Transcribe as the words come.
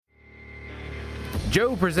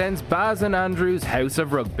Joe presents Baz and Andrew's House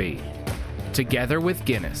of Rugby, together with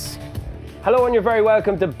Guinness. Hello and you're very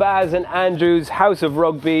welcome to Baz and Andrew's House of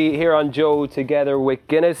Rugby here on Joe together with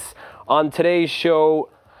Guinness. On today's show,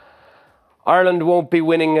 Ireland won't be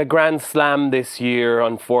winning a Grand Slam this year,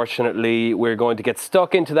 unfortunately. We're going to get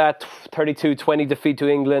stuck into that 32-20 defeat to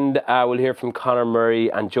England. We'll hear from Conor Murray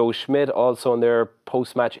and Joe Schmidt also in their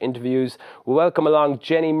post-match interviews. We'll welcome along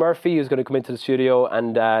Jenny Murphy, who's going to come into the studio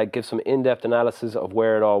and give some in-depth analysis of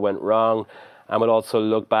where it all went wrong. And we'll also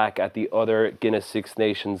look back at the other Guinness Six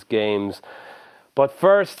Nations games. But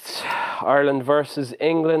first, Ireland versus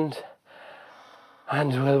England.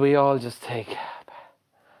 And will we all just take...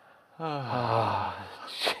 Oh,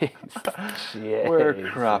 jeez. We're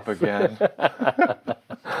crap again.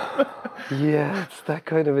 Yeah, it's that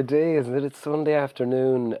kind of a day, isn't it? It's Sunday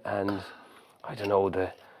afternoon and I don't know,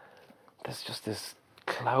 there's just this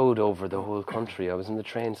cloud over the whole country. I was in the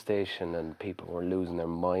train station and people were losing their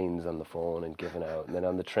minds on the phone and giving out. And then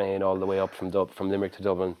on the train all the way up from Limerick to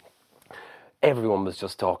Dublin, everyone was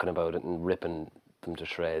just talking about it and ripping them to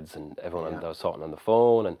shreds, and everyone was talking on the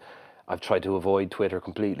phone. And I've tried to avoid Twitter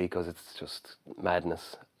completely because it's just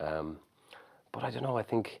madness. But I don't know, I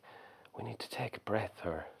think we need to take a breath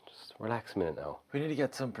or just relax a minute now. We need to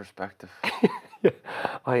get some perspective. Do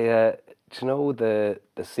you know the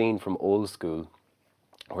scene from Old School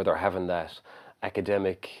where they're having that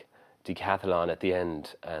academic decathlon at the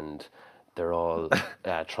end and they're all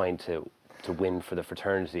trying to win for the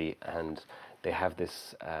fraternity, and they have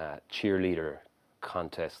this cheerleader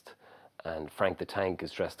contest, and Frank the Tank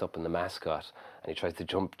is dressed up in the mascot and he tries to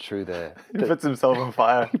jump through He puts himself on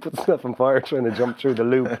fire. He puts himself on fire trying to jump through the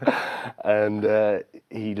loop. And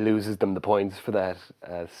he loses them the points for that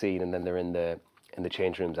scene, and then they're in the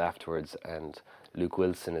change rooms afterwards and Luke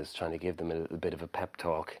Wilson is trying to give them a little bit of a pep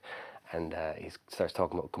talk, and he starts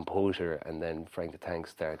talking about composure, and then Frank the Tank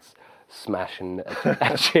starts smashing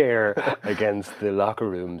a chair against the locker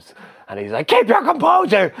rooms and he's like, keep your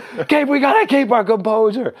composure! We gotta keep our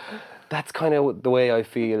composure! That's kind of the way I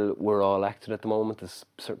feel we're all acting at the moment. There's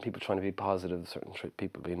certain people trying to be positive, certain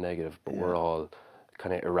people being negative, but we're all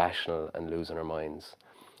kind of irrational and losing our minds.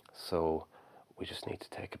 So we just need to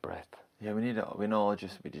take a breath. Yeah, we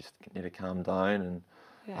just need to calm down. And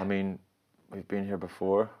I mean, we've been here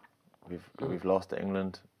before. We've lost to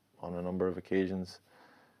England on a number of occasions.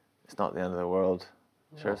 It's not the end of the world.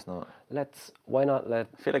 No. Sure, it's not. Why not let?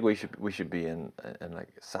 I feel like we should be in like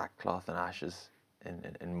sackcloth and ashes.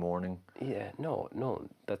 In mourning. Yeah, no,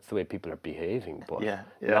 that's the way people are behaving, but yeah.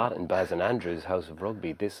 Not in Baz and Andrew's House of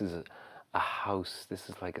Rugby. This is a house, this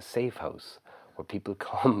is like a safe house where people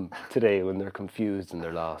come today when they're confused and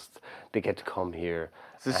they're lost. They get to come here.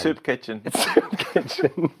 It's a soup kitchen. It's a soup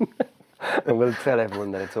kitchen. And we'll tell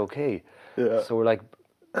everyone that it's okay. Yeah. So we're like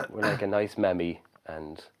a nice mammy,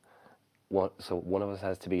 and one of us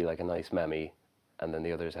has to be like a nice mammy, and then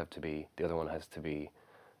the other one has to be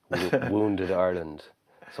Wounded Ireland.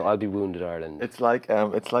 So I'll be Wounded Ireland. It's like I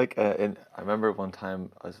remember one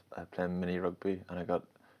time I was playing mini rugby and I got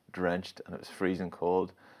drenched and it was freezing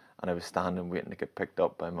cold, and I was standing waiting to get picked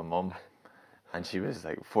up by my mum, and she was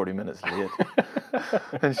like 40 minutes late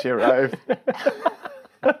and she arrived.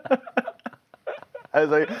 I was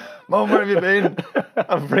like, Mum, where have you been?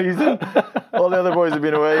 I'm freezing. All the other boys have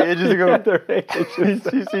been away ages ago.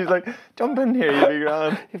 She's like, jump in here, you'll be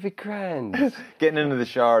grand. You'll be grand. Getting into the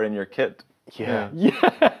shower in your kit. Yeah.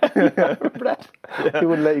 Remember that? He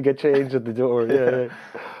wouldn't let you get changed at the door. Yeah.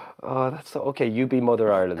 Oh, that's so... Okay, you be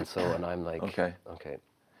Mother Ireland, and I'm like... Okay.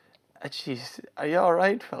 Jeez, are you all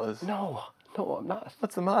right, fellas? No, I'm not.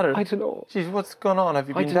 What's the matter? I don't know. Jeez, what's going on? Have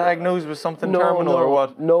you been diagnosed with something terminal or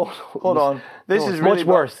what? No. Hold on. This is really much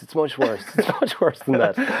worse. It's much worse. It's much worse than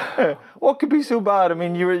that. What could be so bad? I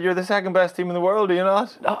mean, you're the second best team in the world, are you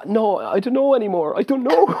not? No, I don't know anymore. I don't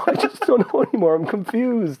know. I just don't know anymore. I'm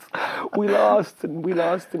confused. We lost.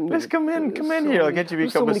 Let's come in here. I'll get you a cup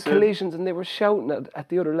of soup. So many collisions, and they were shouting at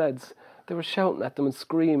the other lads. They were shouting at them and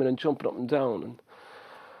screaming and jumping up and down. And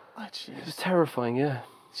it was terrifying, yeah.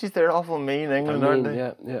 Jeez, they're awful mean, England, aren't they?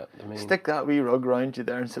 Yeah, they're mean. Stick that wee rug round you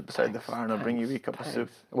there and sit beside the fire, and I'll bring you a wee cup of soup.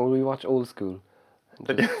 Well, we watch Old School.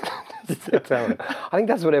 Just sit down. I think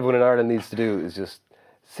that's what everyone in Ireland needs to do, is just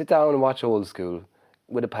sit down and watch Old School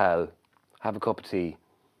with a pal, have a cup of tea,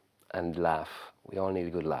 and laugh. We all need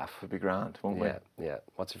a good laugh. We'll be grand, won't we? Yeah.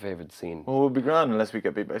 What's your favourite scene? Well, we'll be grand unless we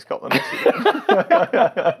get beat by Scotland.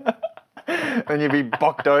 And you'd be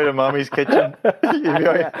bucked out of Mommy's kitchen. You'd be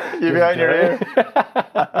out in your ear.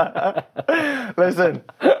 Listen,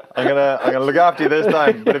 I'm gonna look after you this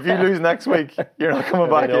time. But if you lose next week, you're not coming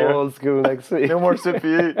back here. Old School next week. No more soup for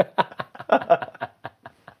you.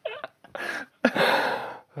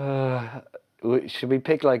 Should we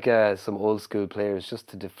pick like some old school players just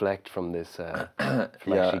to deflect from this, from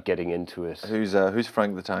actually getting into it? Who's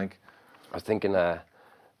Frank the Tank? I was thinking a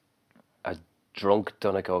drunk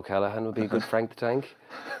Donnacha O'Callaghan would be a good Frank the Tank.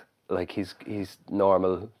 Like he's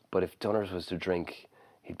normal, but if Dunners was to drink,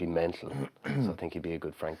 he'd be mental. So I think he'd be a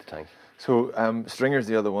good Frank the Tank. So Stringer's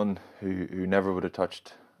the other one who never would have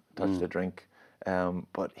touched a drink,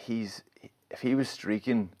 but if he was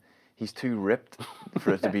streaking, he's too ripped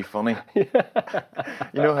for it to be funny. You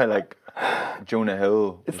know how like Jonah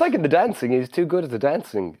Hill. It's like in the dancing. He's too good at the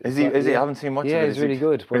dancing. Is he? I haven't seen much of it. Yeah, he's really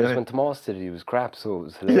good. Whereas really? when Tomas did it, he was crap, so it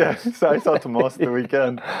was hilarious. Yeah, so I saw Tomas the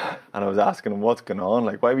weekend, and I was asking him what's going on.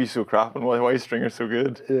 Like, why were you so crap, and why is Stringer so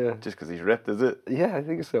good? Yeah. Just because he's ripped, is it? Yeah, I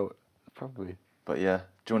think so. Probably. But yeah,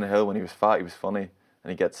 Jonah Hill, when he was fat, he was funny, and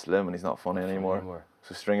he gets slim, and he's not funny anymore.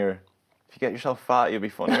 So Stringer, if you get yourself fat, you'll be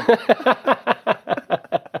funnier.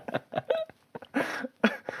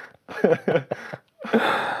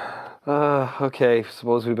 Okay,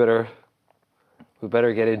 suppose we better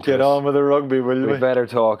get into it. Get on with the rugby, will we? We better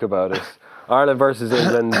talk about it. Ireland versus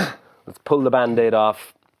England. Let's pull the band-aid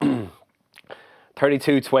off.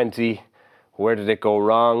 32-20. Where did it go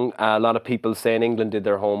wrong? A lot of people saying England did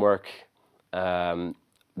their homework, won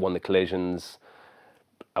the collisions,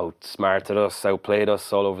 outsmarted us, outplayed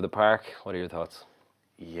us all over the park. What are your thoughts?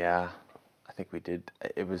 Yeah, I think we did.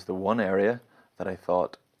 It was the one area that I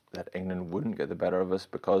thought that England wouldn't get the better of us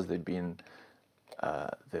because they'd been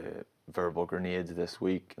the verbal grenades this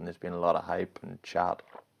week, and there's been a lot of hype and chat.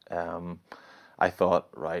 I thought,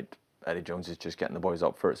 right, Eddie Jones is just getting the boys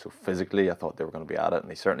up for it. So physically, I thought they were going to be at it,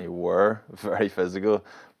 and they certainly were very physical,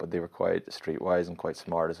 but they were quite streetwise and quite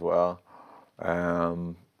smart as well.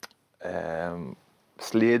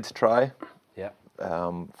 Slade's try,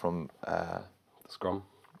 from the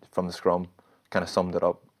scrum, kind of summed it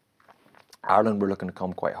up. Ireland were looking to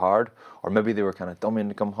come quite hard, or maybe they were kind of dumbing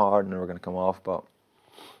to come hard and they were going to come off, but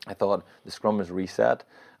I thought the scrum was reset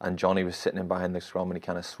and Johnny was sitting in behind the scrum and he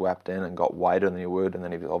kind of swept in and got wider than he would, and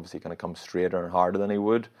then he was obviously going to come straighter and harder than he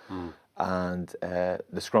would. And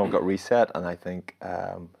the scrum got reset, and I think,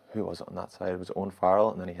 who was it on that side? It was Owen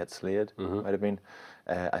Farrell, and then he hit Slade, might have been.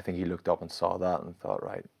 I think he looked up and saw that and thought,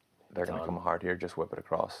 right, they're going to come hard here, just whip it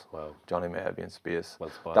across. Wow. Johnny may have been in space. Well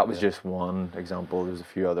spotted, that was just one example. There was a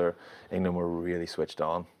few other. England were really switched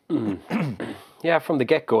on. Yeah, from the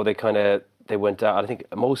get-go, they went out. I think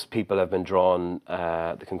most people have been drawn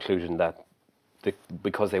the conclusion that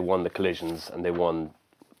because they won the collisions and they won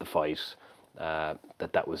the fight,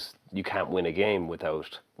 that was, you can't win a game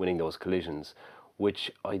without winning those collisions, which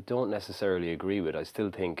I don't necessarily agree with. I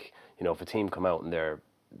still think, if a team come out and they're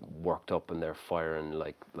worked up and they're firing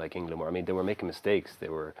like England were. I mean, they were making mistakes. They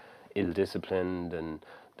were ill-disciplined and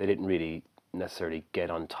they didn't really necessarily get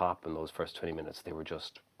on top in those first 20 minutes. They were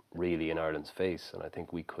just really in Ireland's face, and I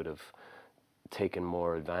think we could have taken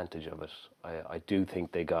more advantage of it. I do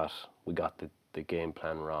think we got the game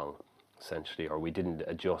plan wrong, essentially, or we didn't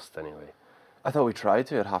adjust anyway. I thought we tried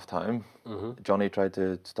to at half-time. Johnny tried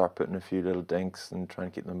to start putting a few little dinks and try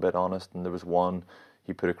and keep them a bit honest, and there was one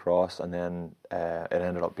he put across, and then it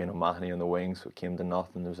ended up being O'Mahony on the wing, so it came to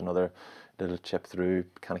nothing. There was another little chip through,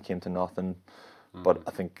 kind of came to nothing. But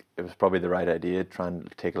I think it was probably the right idea, trying to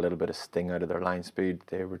take a little bit of sting out of their line speed.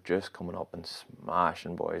 They were just coming up and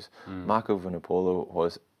smashing boys. Mako Vunipola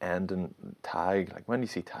was ending Tag. Like, when do you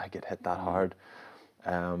see Tag get hit that hard?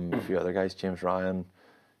 A few other guys, James Ryan.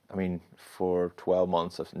 I mean, for 12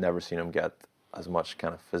 months, I've never seen him get as much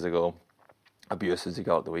kind of physical abuse as he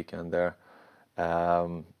got at the weekend there.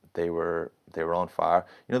 They were on fire.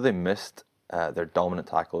 They missed their dominant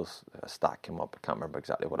tackles. A stat came up, I can't remember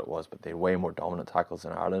exactly what it was, but they had way more dominant tackles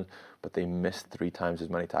than Ireland, but they missed 3 times as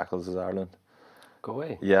many tackles as Ireland. Go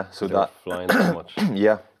away. Yeah, so they were flying so much.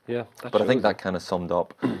 Yeah. But I think that kind of summed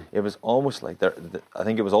up. It was almost like I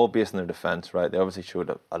think it was all based on their defence, right? They obviously showed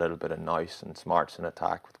a little bit of nous and smarts in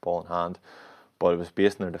attack with the ball in hand, but it was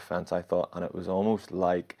based on their defence, I thought, and it was almost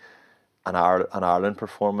like an Ireland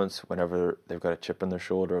performance whenever they've got a chip in their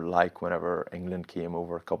shoulder, like whenever England came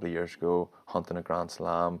over a couple of years ago, hunting a Grand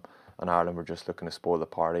Slam, and Ireland were just looking to spoil the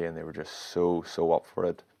party, and they were just so up for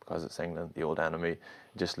it because it's England, the old enemy. It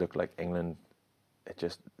just looked like England. It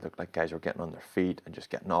just looked like guys were getting on their feet and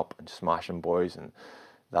just getting up and smashing boys, and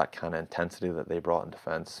that kind of intensity that they brought in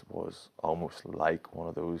defence was almost like one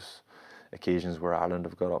of those occasions where Ireland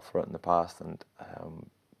have got up for it in the past, and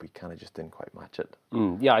we kind of just didn't quite match it.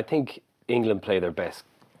 Yeah, I think England play their best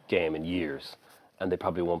game in years, and they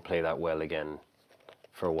probably won't play that well again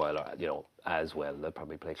for a while, as well. They'll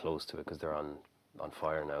probably play close to it because they're on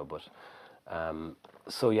fire now. But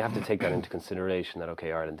so you have to take that into consideration that,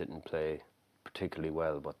 okay, Ireland didn't play particularly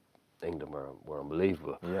well, but England were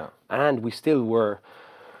unbelievable. Yeah. And we still were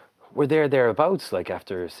thereabouts, like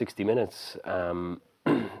after 60 minutes.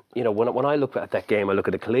 You know, when I look at that game, I look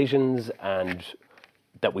at the collisions, and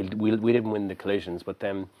that we didn't win the collisions, but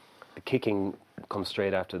then the kicking comes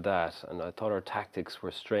straight after that. And I thought our tactics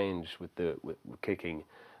were strange with kicking.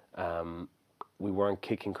 We weren't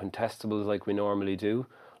kicking contestables like we normally do.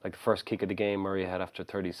 Like the first kick of the game, Murray had after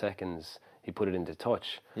 30 seconds, he put it into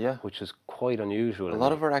touch, which was quite unusual. A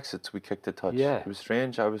lot of our exits, we kicked a touch. Yeah. It was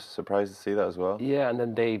strange. I was surprised to see that as well. Yeah, and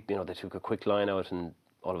then they took a quick line out, and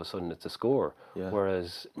all of a sudden it's a score. Yeah.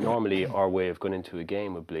 Whereas normally our way of going into a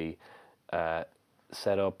game would be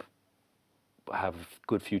set up, have a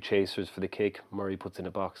good few chasers for the kick. Murray puts in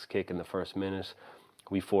a box kick in the first minute.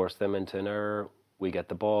 We force them into an error. We get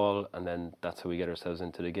the ball, and then that's how we get ourselves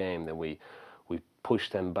into the game. Then we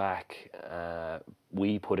push them back.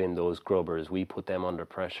 We put in those grubbers. We put them under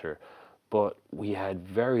pressure. But we had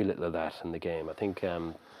very little of that in the game. I think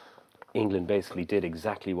England basically did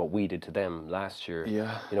exactly what we did to them last year.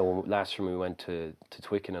 Yeah. You know, last year when we went to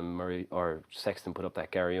Twickenham, Murray or Sexton put up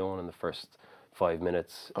that Gary Owen in the first 5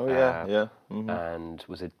 minutes. Oh yeah, yeah. Mm-hmm. And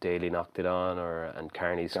was it Daly knocked it on, and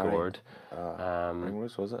Carney scored?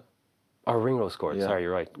 Ringrose, was it? Or Ringrose scored. Yeah. Sorry,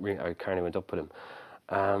 you're right. Carney went up with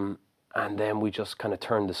him. And then we just kind of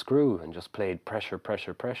turned the screw and just played pressure.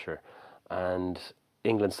 And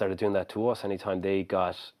England started doing that to us. Anytime they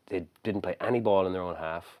didn't play any ball in their own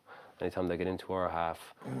half. Anytime they get into our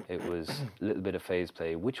half, it was a little bit of phase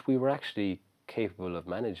play, which we were actually capable of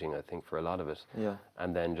managing, I think, for a lot of it. Yeah.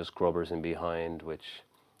 And then just grubbers in behind, which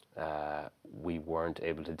we weren't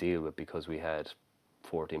able to deal with because we had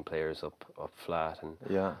 14 players up flat.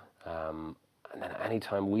 And and then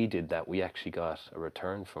anytime we did that, we actually got a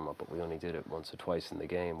return from it, but we only did it once or twice in the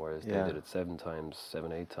game, whereas they did it 7,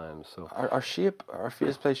 8 times. So our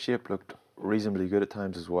phase play shape looked reasonably good at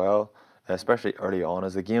times as well, especially early on.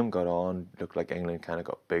 As the game got on, it looked like England kind of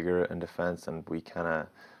got bigger in defence, and we kind of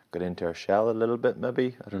got into our shell a little bit,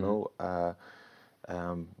 maybe. I don't know.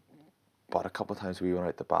 But a couple of times we went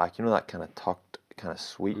out the back. You know, that kind of tucked kind of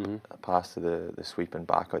sweep, pass to the sweeping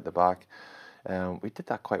back out the back. We did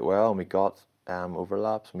that quite well, and we got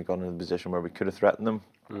overlaps, and we got into a position where we could have threatened them.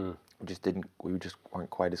 We just didn't. We just weren't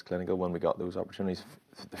quite as clinical when we got those opportunities.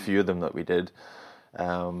 The few of them that we did,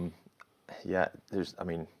 there's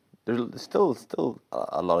still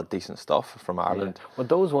a lot of decent stuff from Ireland. Yeah. Well,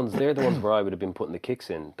 those ones, they're the ones where I would have been putting the kicks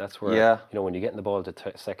in. That's where, you know, when you're getting the ball to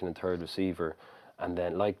second and third receiver, and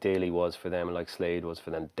then like Daly was for them and like Slade was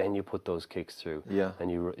for them, then you put those kicks through. Yeah.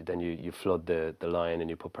 And you flood the line and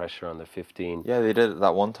you put pressure on the 15. Yeah, they did it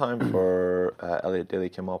that one time for Elliot Daly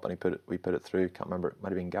came up and we put it through. Can't remember. It might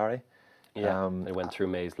have been Gary. Yeah. It went through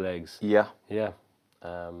May's legs. Yeah. Yeah.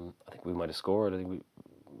 I think we might have scored. I think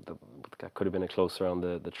that could have been a close around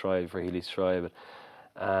the try for Healy's try, but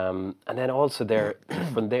and then also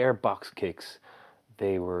from their box kicks,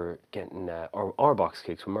 they were getting our box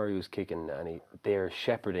kicks when Murray was kicking, and their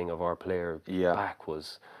shepherding of our player back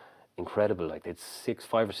was incredible. Like they'd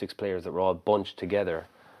 5 or 6 players that were all bunched together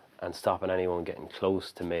and stopping anyone getting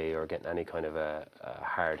close to May or getting any kind of a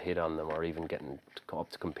hard hit on them or even getting up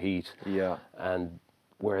to compete. Yeah. And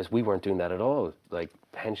whereas we weren't doing that at all. Like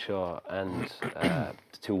Henshaw and the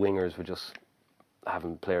 2 wingers were just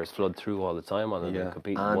having players flood through all the time on them and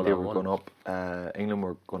competing and one they on were one. going up. England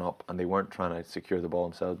were going up, and they weren't trying to secure the ball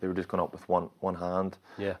themselves. They were just going up with one hand,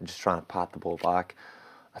 and just trying to pat the ball back.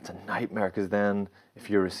 That's a nightmare, because then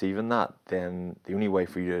if you're receiving that, then the only way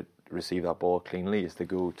for you to receive that ball cleanly is to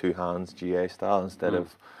go 2 hands GA style instead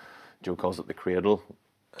of Joe calls it the cradle.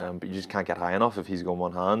 But you just can't get high enough if he's going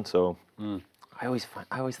one hand. So. I always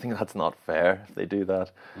think that's not fair if they do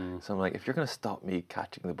that. So I'm like, if you're going to stop me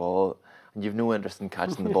catching the ball and you've no interest in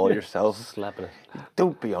catching the ball yourself, slapping it,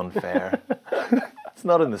 don't be unfair. It's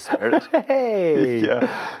not in the spirit. Hey,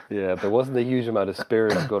 yeah. There wasn't a huge amount of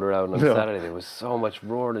spirit going around on Saturday. There was so much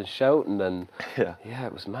roaring and shouting, and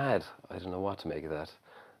it was mad. I don't know what to make of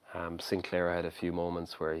that. Sinclair had a few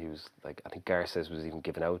moments where he was like, I think Garces was even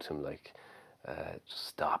giving out to him like, just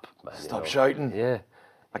stop, man. Stop shouting. Yeah.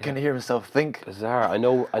 I can't hear himself think. Bizarre. I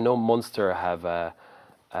know Munster have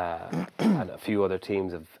and a few other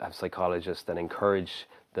teams have psychologists that encourage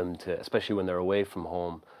them to, especially when they're away from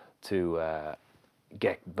home, to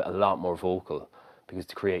get a lot more vocal, because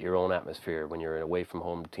to create your own atmosphere when you're away from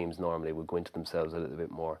home, teams normally would go into themselves a little bit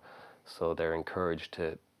more. So they're encouraged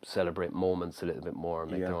to celebrate moments a little bit more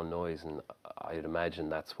and make their own noise, and I'd imagine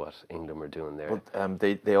that's what England were doing there. But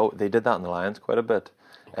they did that in the Lions quite a bit.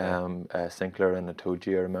 Sinclair and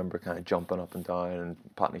Itoje, I remember kind of jumping up and down and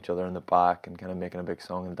patting each other in the back and kind of making a big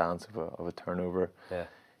song and dance of a turnover.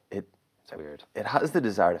 It's weird. It has the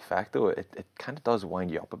desired effect, though. It kind of does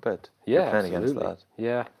wind you up a bit. Yeah, You're playing absolutely. against that.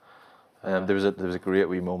 Yeah. There was a great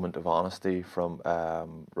wee moment of honesty from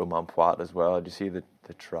Romain Poit as well. Did you see the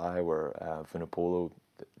try where Vunipola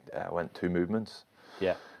went 2 movements?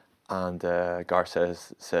 Yeah. And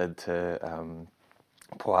Garces said to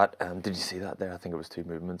Poit, did you see that there? I think it was 2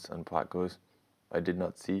 movements. And Poit goes, I did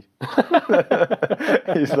not see.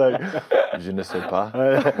 He's like, je ne sais pas.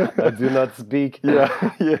 I do not speak. Yeah,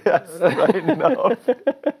 yes, right enough.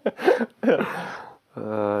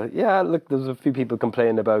 Look, there's a few people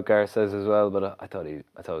complaining about Garces as well, but I thought it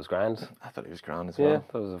was grand. I thought he was grand as Yeah, well.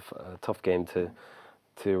 that was a tough game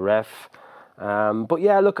to ref. But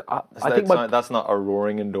yeah, look, I think that's not a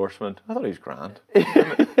roaring endorsement. I thought he was grand.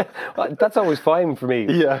 well, that's always fine for me.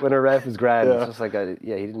 Yeah. When a ref is grand, Yeah. it's just like, he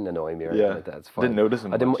didn't annoy me or anything like that. It's fine. Didn't notice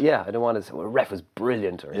him I didn't much. want to say, well, ref was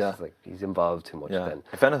brilliant, or Yeah. it's just like he's involved too much. Yeah. Then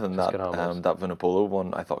If anything, Just that get on with it. that Vunipola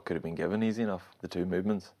one I thought could have been given easy enough. The 2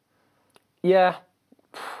 movements. Yeah,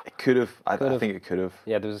 It could have. I Could have. think it could have.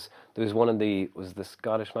 yeah. There was one in the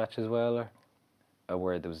Scottish match as well, or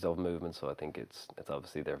where there was double movement. So I think it's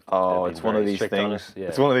obviously they're Oh, being it's one of very these strict on things. it. Yeah.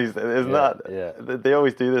 It's one of these, isn't Yeah, that? yeah. They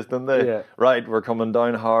always do this, don't they? Yeah. Right, we're coming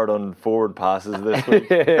down hard on forward passes this week.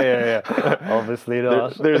 yeah. Obviously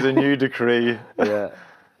not. There's a new decree. Yeah.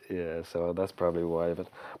 So that's probably why.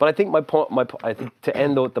 But I think my point. I think to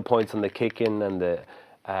end out the points on the kick-in and the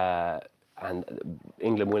and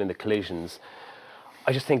England winning the collisions,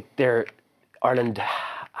 I just think Ireland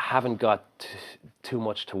haven't got too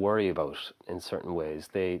much to worry about in certain ways.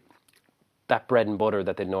 That bread and butter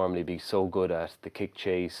that they'd normally be so good at, the kick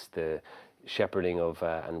chase, the shepherding of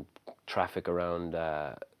and traffic around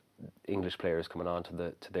English players coming on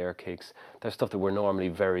to their kicks, there's stuff that we're normally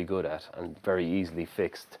very good at and very easily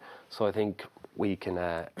fixed. So I think we can.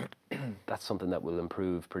 That's something that will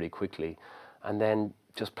improve pretty quickly, and then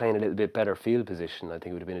just playing a little bit better field position, I think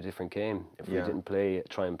it would have been a different game if we didn't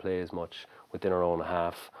try and play as much within our own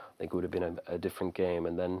half. I think it would have been a different game,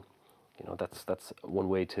 and then that's one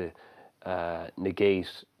way to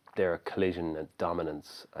negate their collision and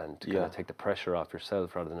dominance and to kind of take the pressure off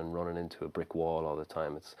yourself rather than running into a brick wall all the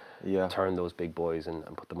time. It's turn those big boys and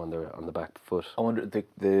put them on the back foot. I wonder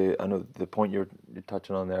I know the point you're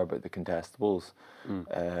touching on there about the contestables.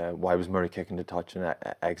 Why was Murray kicking the touch and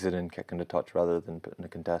exiting kicking the touch rather than putting the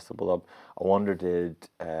contestable up? I wonder did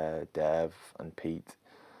Dev and Pete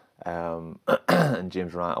and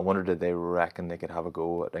James Ryan, I wonder did they reckon they could have a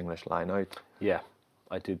go at English line out? Yeah,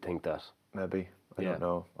 I did think that. Maybe. I don't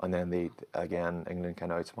know. And then England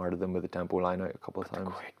kind of outsmarted them with the tempo line out a couple of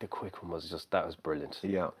times. The quick one was that was brilliant.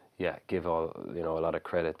 Yeah. Give a lot of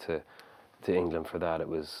credit to England for that. It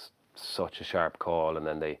was such a sharp call, and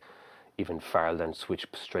then they even Farrell then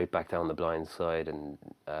switched straight back down the blind side, and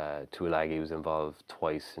Tuilagi was involved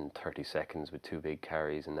twice in 30 seconds with 2 big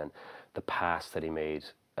carries, and then the pass that he made,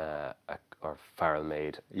 or Farrell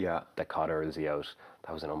made, that caught Earlsey out.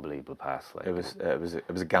 That was an unbelievable pass. Like, it was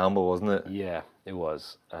a gamble, wasn't it? Yeah, it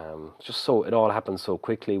was. Just so it all happened so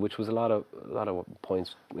quickly, which was a lot of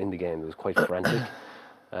points in the game. It was quite frantic.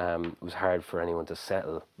 It was hard for anyone to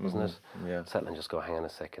settle, wasn't it? Yeah. Settle and just go, hang on a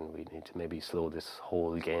second, we need to maybe slow this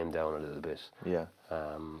whole game down a little bit. Yeah.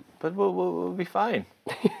 But we'll be fine.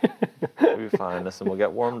 We'll be fine. Listen, we'll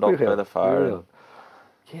get warmed up by the fire.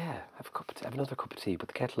 Yeah, have another cup of tea. Put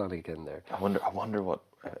the kettle on again there. I wonder what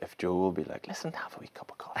if Joe will be like. Listen, have a wee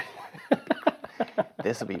cup of coffee.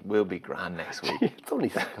 We'll be grand next week. It's only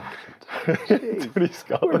Scotland. It's only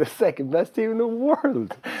Scotland. We're the second best team in the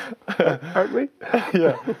world, aren't we?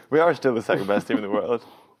 Yeah, we are still the second best team in the world.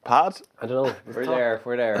 Pat? I don't know. We're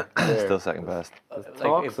there. Still second best.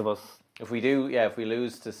 Talks of us. If we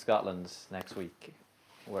lose to Scotland next week,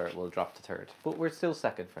 we'll drop to 3rd. But we're still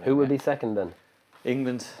second for now. Who will be second then?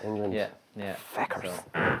 England. Yeah. Feckers.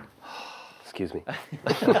 So. Excuse me.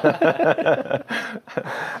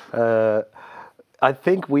 I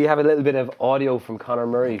think we have a little bit of audio from Conor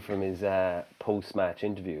Murray from his post-match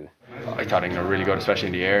interview. I thought England were really good, especially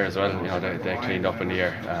in the air as well. They cleaned up in the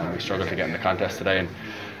air. We struggled to get in the contest today, and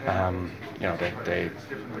they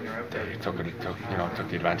took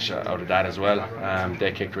the advantage out of that as well.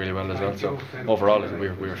 They kicked really well as well. So overall, we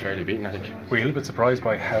were fairly beaten, I think. Were you a little bit surprised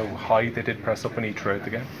by how high they did press up on you throughout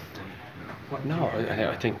the game? No,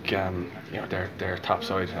 I think they're top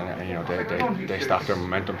side, and they stopped their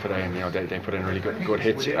momentum today, and they put in really good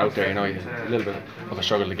hits out there. A little bit of a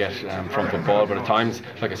struggle to get front foot ball, but at times,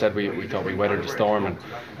 like I said, we thought we weathered the storm and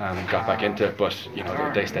got back into it. But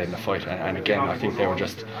they stayed in the fight, and again, I think they were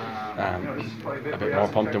just a bit more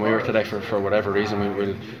pumped than we were today for whatever reason.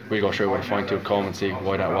 We'll go through with a fine-tooth comb and see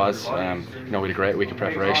why that was. We had a great week of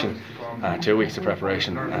preparation, 2 weeks of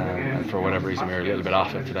preparation, and for whatever reason we were a little bit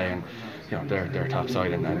off it today. And they're top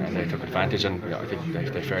side, and they took advantage, and I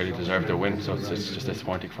think they fairly deserved their win. So it's just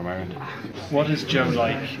disappointing from our end. What is Joe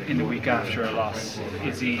like in the week after a loss?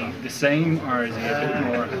 Is he the same, or is he a bit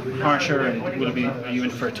more harsher? And are you in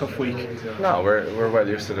for a tough week? No, we're well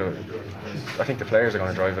used to it. I think the players are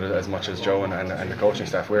going to drive it as much as Joe and the coaching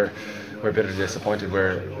staff. We're bitterly disappointed.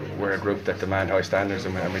 We're a group that demand high standards,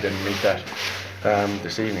 and we didn't meet that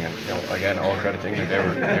this evening. And again, all credit to England. They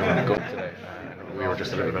were good today. We were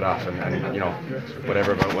just a little bit off, and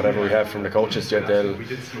whatever we have from the coaches, they'll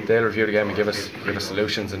review the game and give us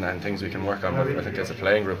solutions and things we can work on. But I think as a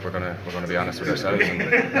playing group, we're going to be honest with ourselves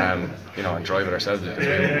and drive it ourselves because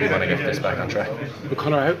we want to get this back on track. But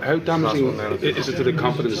Conor, how damaging is it to the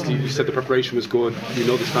confidence? You said the preparation was good.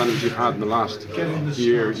 The standards you've had in the last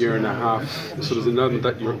year and a half. So there's another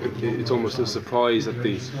that it's almost a surprise that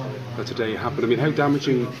today happened. I mean, how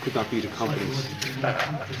damaging could that be to confidence?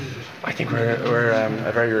 I think we're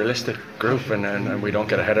a very realistic group, and we don't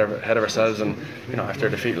get ahead of ourselves. And after a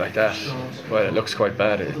defeat like that, well, it looks quite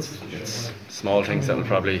bad. It's small things that will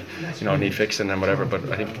probably need fixing and whatever.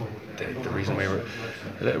 But I think the reason we're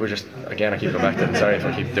just, again, I keep going back to it. Sorry if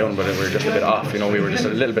I keep doing, but we're just a bit off. We were just a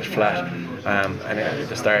little bit flat. And at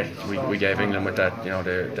the start, we gave England with that.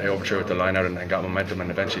 They overthrew with the line out and got momentum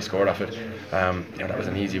and eventually scored off it. That was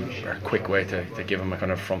an easy or quick way to give them a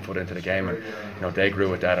kind of front foot into the game, and they grew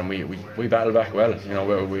with that, and we battled back well.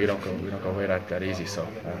 We don't go away that easy. So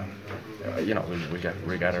we'll get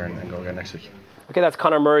regather and go again next week. Okay, that's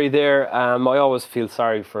Conor Murray there. I always feel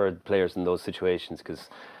sorry for players in those situations because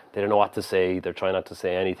they don't know what to say. They're trying not to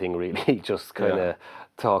say anything really, just kind of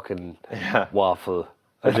talking waffle.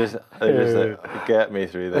 I just get me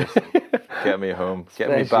through this, get me home,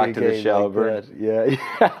 get me back to the Shelburne. Like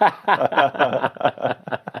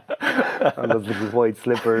and those little white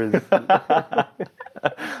slippers.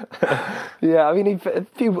 Yeah, I mean, a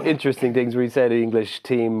few interesting things where he said the English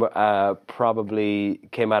team probably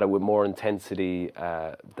came at it with more intensity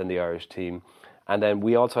than the Irish team. And then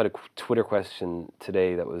we also had a Twitter question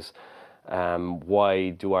today that was, why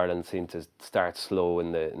do Ireland seem to start slow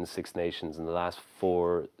in the Six Nations? In the last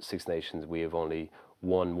 4 Six Nations, we have only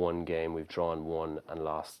won 1 game, we've drawn 1 and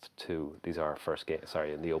lost 2. These are our first game.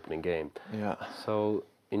 Sorry, in the opening game. Yeah. So,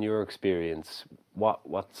 in your experience,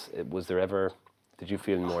 was there ever? Did you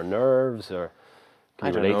feel more nerves, or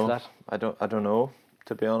can you relate to that? I don't know,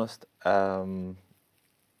 to be honest.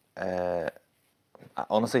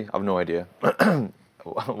 Honestly, I have no idea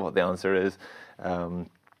what the answer is.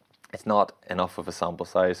 It's not enough of a sample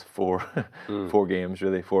size for 4 games,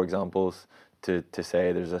 really, 4 examples to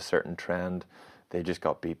say there's a certain trend. They just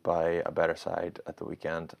got beat by a better side at the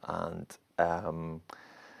weekend, and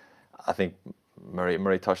I think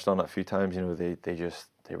Murray touched on it a few times.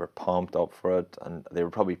 They were pumped up for it, and they were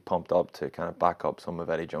probably pumped up to kind of back up some of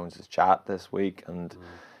Eddie Jones's chat this week, and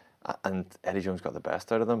Eddie Jones got the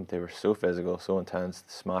best out of them. They were so physical, so intense,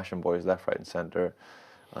 smashing boys left, right, and centre,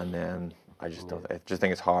 and then. I just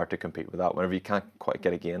think it's hard to compete with that. Whenever you can't quite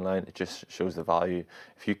get a gain line, it just shows the value.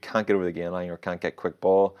 If you can't get over the gain line or can't get quick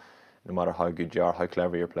ball, no matter how good you are, how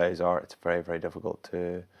clever your plays are, it's very, very difficult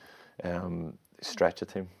to stretch a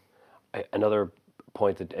team. Another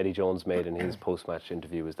point that Eddie Jones made in his post-match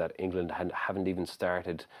interview was that England haven't even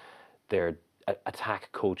started their attack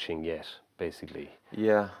coaching yet, basically.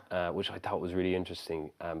 Yeah. Which I thought was really interesting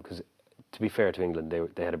because, to be fair to England,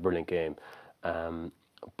 they had a brilliant game.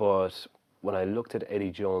 But when I looked at Eddie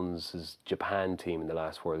Jones's Japan team in the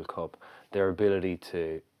last World Cup, their ability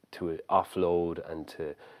to offload and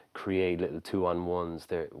to create little 2-on-1s,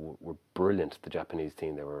 they were brilliant. The Japanese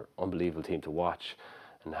team, they were an unbelievable team to watch,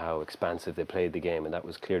 and how expansive they played the game, and that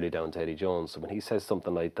was clearly down to Eddie Jones. So when he says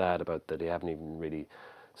something like that about that they haven't even really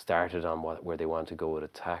started on where they want to go with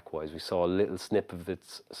attack-wise, we saw little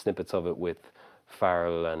snippets of it with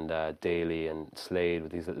Farrell and Daly and Slade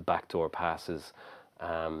with these little backdoor passes.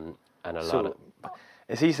 And a lot of.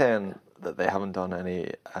 Is he saying that they haven't done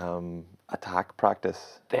any attack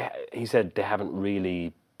practice? He said they haven't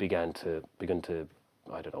really begun to.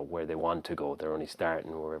 I don't know where they want to go. They're only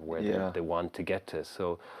starting where they want to get to.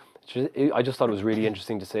 So, I just thought it was really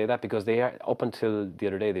interesting to say that, because they are, up until the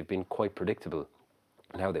other day, they've been quite predictable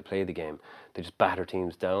in how they play the game. They just batter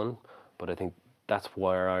teams down, But I think that's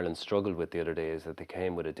where Ireland struggled with the other day, is that they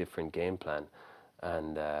came with a different game plan,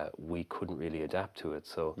 and we couldn't really adapt to it.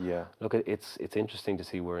 So look, it's interesting to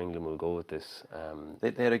see where England will go with this.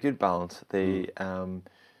 They had a good balance. They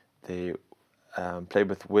played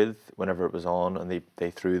with width whenever it was on, and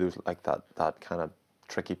they threw those like that kind of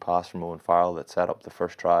tricky pass from Owen Farrell that set up the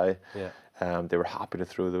first try. They were happy to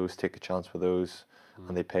throw those, take a chance with those,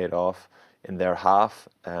 and they paid off. In their half,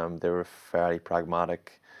 they were fairly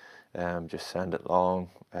pragmatic. Just send it long,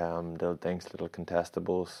 little dinks, little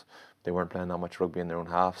contestables. They weren't playing that much rugby in their own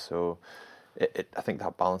half, so I think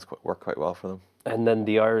that balance worked quite well for them. And then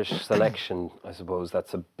the Irish selection, I suppose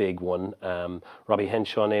that's a big one. Robbie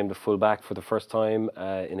Henshaw named the full-back for the first time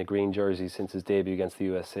in a green jersey since his debut against the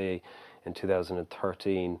USA in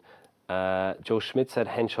 2013. Joe Schmidt said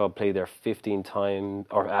Henshaw played there 15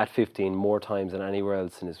 more times than anywhere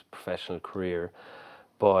else in his professional career.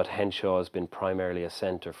 But Henshaw has been primarily a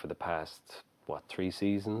centre for the past, 3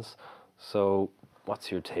 seasons? So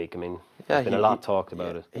what's your take? I mean, there's been a lot talked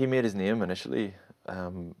about it. He made his name initially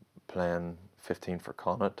playing 15 for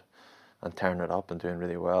Connacht and tearing it up and doing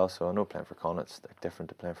really well. So I know playing for Connacht's different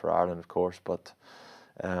to playing for Ireland, of course, but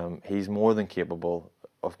he's more than capable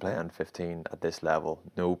of playing 15 at this level,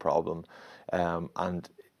 no problem. And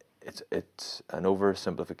it's an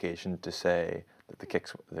oversimplification to say that the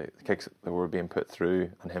kicks that were being put through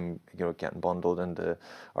and him, getting bundled into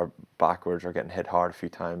or backwards or getting hit hard a few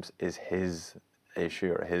times is his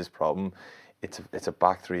issue or his problem. It's a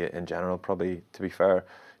back three in general, probably, to be fair.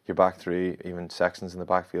 Your back three, even Sexton's in the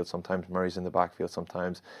backfield sometimes, Murray's in the backfield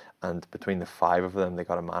sometimes, and between the 5 of them, they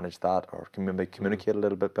got to manage that or communicate a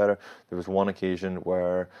little bit better. There was one occasion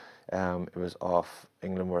where it was off,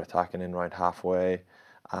 England were attacking in around halfway,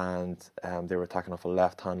 and they were attacking off a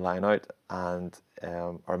left-hand line out, and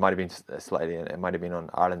or it might have been it might have been on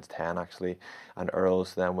Ireland's 10 actually, and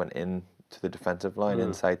Earls then went in to the defensive line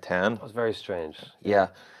inside 10. That was very strange. Yeah,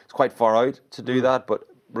 it's quite far out to do that, but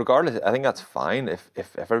regardless, I think that's fine.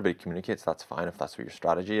 If everybody communicates, that's fine if that's what your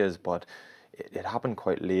strategy is. But it happened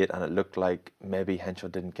quite late, and it looked like maybe Henshaw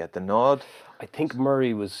didn't get the nod. I think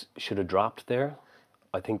Murray should have dropped there.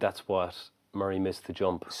 I think that's what Murray missed the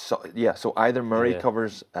jump. So either Murray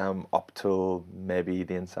covers up till maybe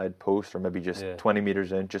the inside post, or maybe just 20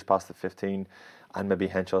 metres in, just past the 15, and maybe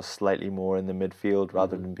Henshaw slightly more in the midfield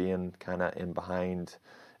rather than being kind of in behind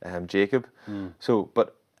Jacob. So,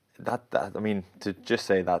 but that I mean, to just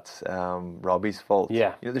say that's Robbie's fault.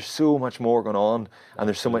 Yeah, there's so much more going on, and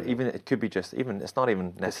there's so much. Even it could be just it's not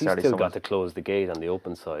even necessarily. He's still got to close the gate on the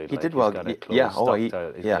open side. He did well. He's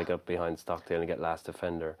got to get up behind Stockdale and get last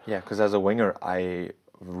defender. Yeah, because as a winger, I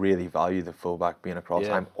really value the fullback being across.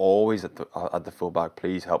 I'm always at the fullback.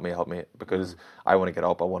 Please help me, because I want to get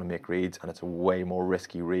up. I want to make reads, and it's a way more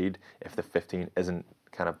risky read if the 15 isn't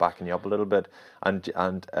kind of backing you up a little bit, and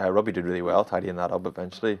Robbie did really well tidying that up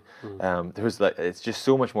eventually. There was it's just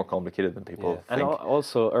so much more complicated than people think. And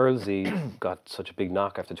also Earlsey got such a big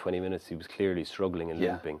knock after 20 minutes. He was clearly struggling and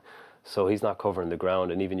limping, so he's not covering the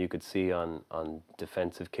ground. And even you could see on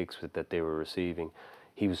defensive kicks that they were receiving,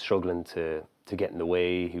 he was struggling to get in the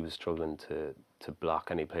way. He was struggling to block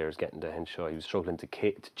any players getting to Henshaw. He was struggling to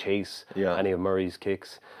chase any of Murray's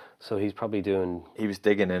kicks. So he's probably doing. He was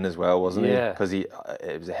digging in as well, wasn't he? Because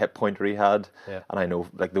it was a hip pointer he had, and I know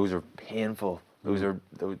those are painful.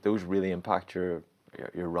 Those really impact your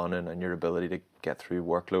running and your ability to get through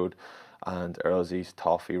workload. And Earlsey's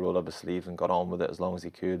tough. He rolled up his sleeves and got on with it as long as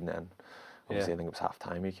he could. And then obviously I think it was half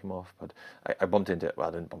time he came off. But I bumped into it. Well,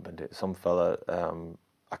 I didn't bump into it. Some fella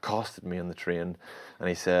accosted me on the train, and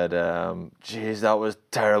he said, "Geez, that was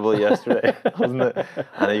terrible yesterday, wasn't it?"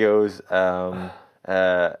 And he goes,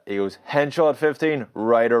 Henshaw at 15,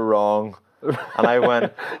 right or wrong? And I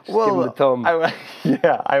went, well, give him the thumb.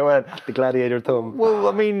 I went, the gladiator thumb. Well,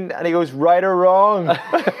 I mean, and he goes, right or wrong?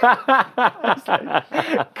 It's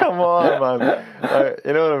like, come on, man.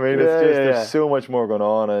 You know what I mean? There's so much more going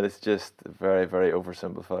on, and it's just very, very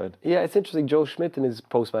oversimplified. Yeah, it's interesting. Joe Schmidt in his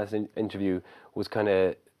post-match interview was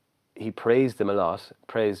he praised him a lot,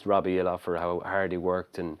 praised Robbie a lot for how hard he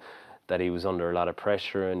worked and that he was under a lot of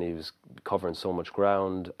pressure and he was covering so much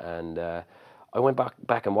ground. And I went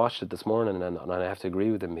back and watched it this morning, and I have to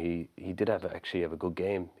agree with him. He did actually have a good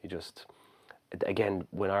game. He just, again,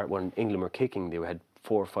 when England were kicking, they had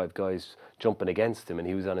 4 or 5 guys jumping against him, and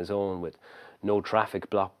he was on his own with no traffic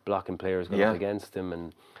blocking players going up against him.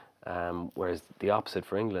 And whereas the opposite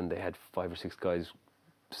for England, they had 5 or 6 guys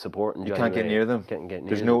supporting. You can't get near them.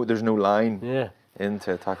 There's no line. Yeah. In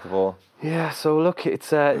to attack the ball. Yeah, so look,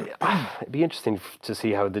 it's it'd be interesting to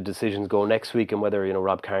see how the decisions go next week, and whether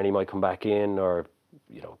Rob Kearney might come back in, or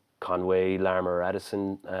Conway, Larmour, or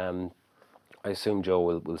Addison. I assume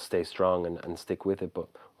Joe will stay strong and stick with it, but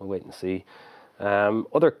we'll wait and see.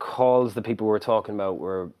 Other calls that people were talking about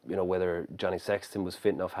were, whether Johnny Sexton was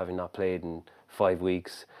fit enough, having not played in 5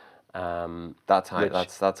 weeks. That's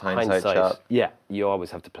hindsight shot. Yeah, you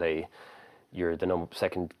always have to play. You're the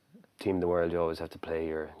second team in the world. You always have to play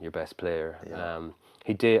your best player. Yeah.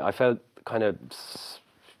 He did. I felt kind of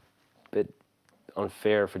a bit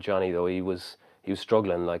unfair for Johnny though. He was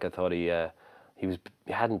struggling. Like I thought he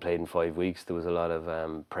hadn't played in 5 weeks. There was a lot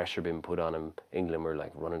of pressure being put on him. England were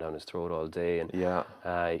like running down his throat all day, and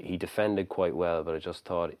he defended quite well. But I just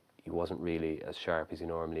thought he wasn't really as sharp as he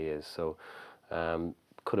normally is. So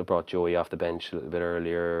could have brought Joey off the bench a little bit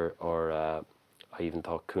earlier, or I even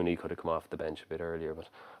thought Cooney could have come off the bench a bit earlier. But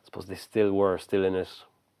I suppose they still in it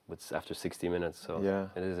after 60 minutes. So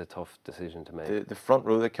it is a tough decision to make. The front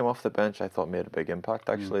row that came off the bench, I thought made a big impact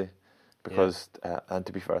actually. Because, and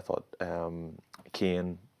to be fair, I thought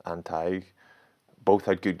Kane and Tig both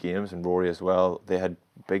had good games, and Rory as well. They had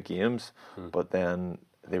big games, but then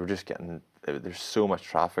they were just there's so much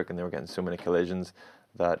traffic and they were getting so many collisions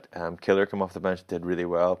that Killer came off the bench, did really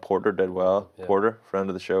well. Porter did well. Yeah. Porter, friend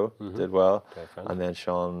of the show, did well. And then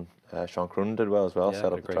Sean Cronin did well as well,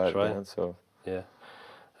 set up the try at the end. So. Yeah.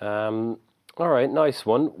 All right, nice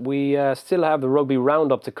one. We still have the rugby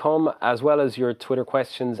roundup to come, as well as your Twitter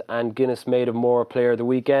questions and Guinness Made of More Player of the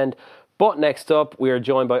Weekend. But next up, we are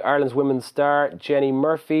joined by Ireland's women's star, Jenny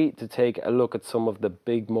Murphy, to take a look at some of the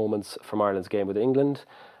big moments from Ireland's game with England.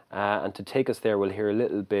 And to take us there, we'll hear a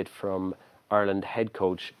little bit from Ireland head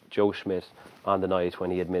coach Joe Schmidt on the night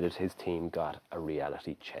when he admitted his team got a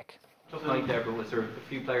reality check. Tough night there, but was there a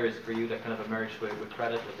few players for you that kind of emerged with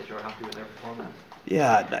credit, that you're happy with their performance?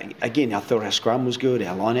 Yeah, again, I thought our scrum was good,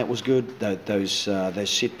 our line-out was good. Those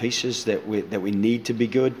set pieces that we need to be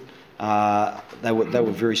good, they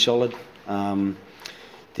were very solid. I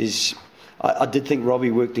did think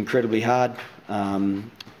Robbie worked incredibly hard.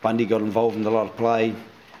 Bundy got involved in a lot of play.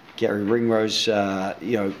 Gary Ringrose,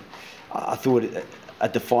 I thought a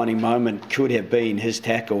defining moment could have been his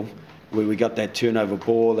tackle, where we got that turnover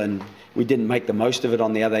ball and we didn't make the most of it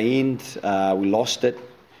on the other end. We lost it.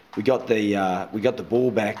 We got the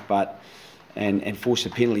ball back, and forced a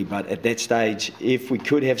penalty. But at that stage, if we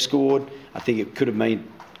could have scored, I think it could have made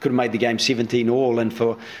the game 17-all. And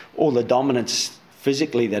for all the dominance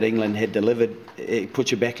physically that England had delivered, it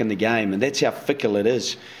puts you back in the game, and that's how fickle it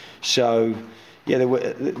is. So, yeah, there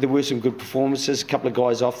were some good performances. A couple of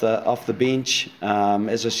guys off the bench.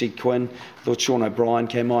 As I said, Quinn. I thought Sean O'Brien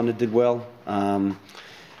came on and did well.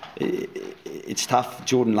 It's tough.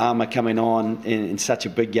 Jordan Lama coming on in such a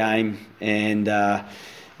big game, and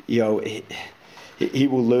he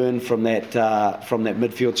will learn from that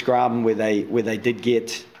midfield scrum where they did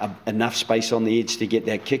get enough space on the edge to get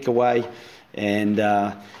that kick away, and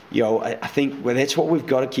I think that's what we've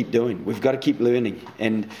got to keep doing. We've got to keep learning,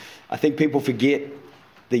 and I think people forget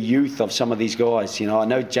the youth of some of these guys. I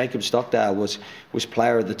know Jacob Stockdale was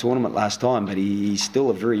player of the tournament last time, but he's still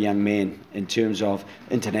a very young man in terms of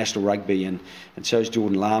international rugby, and so is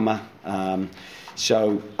Jordan Lama.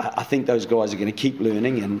 So I think those guys are going to keep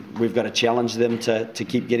learning, and we've got to challenge them to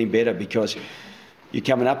keep getting better, because you're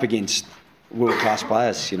coming up against world-class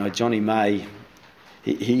players. Johnny May,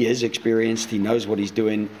 he is experienced, he knows what he's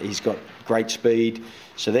doing, he's got great speed,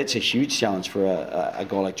 so that's a huge challenge for a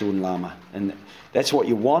guy like Jordan Lama, and that's what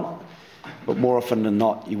you want, but more often than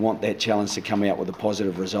not, you want that challenge to come out with a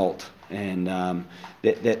positive result, and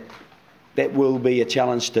that will be a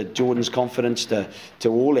challenge to Jordan's confidence, to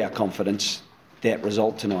all our confidence, that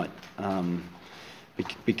result tonight,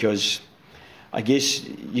 because I guess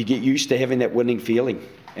you get used to having that winning feeling,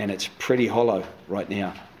 and it's pretty hollow right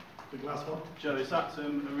now. Big last one. Joe, is that a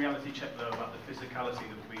reality check though about the physicality that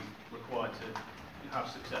will be required to have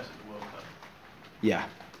success at the World Cup? Yeah.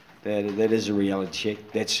 That is a reality check.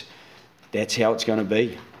 That's how it's going to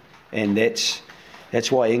be, and that's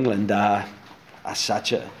why England are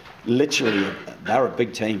they're a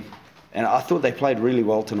big team, and I thought they played really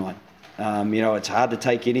well tonight. It's hard to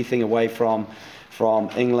take anything away from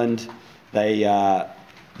England. They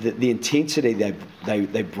the intensity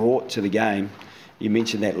they brought to the game. You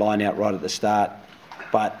mentioned that line out right at the start,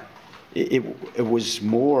 but it was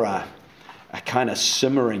more a kind of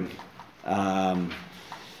simmering.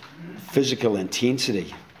 Physical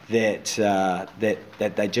intensity that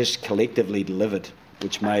they just collectively delivered,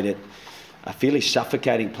 which made it a fairly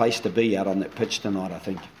suffocating place to be out on that pitch tonight, I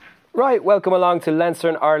think. Right, welcome along to Leinster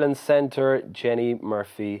and Ireland Centre, Jenny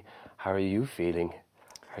Murphy. How are you feeling?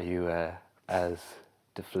 Are you as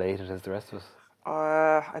deflated as the rest of us?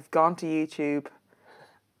 I've gone to YouTube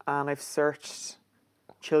and I've searched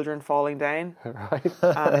children falling down, Right.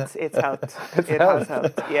 and it's helped. It has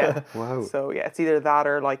helped. Yeah. Wow. So yeah, it's either that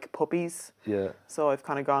or like puppies. Yeah. So I've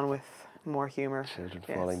kind of gone with more humour. Children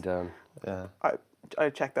Yes. falling down. Yeah. I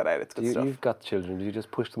check that out. It's good stuff. You've got children. Do you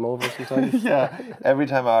just push them over sometimes? Yeah. Every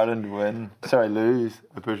time Ireland lose,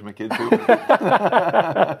 I push my kids over.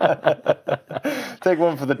 Take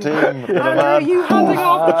one for the team. Andrew, are you handing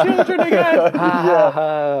off the children again?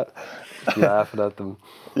 Yeah. Laughing at them.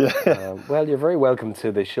 Yeah. Well, you're very welcome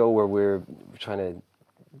to the show where we're trying to,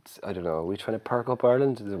 I don't know, are we trying to perk up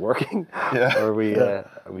Ireland? Is it working? Yeah. Or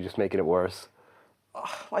are we just making it worse?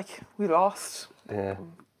 Like, we lost. Yeah.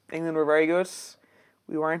 England were very good.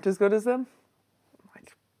 We weren't as good as them.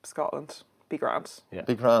 Like, Scotland, be grand. Yeah.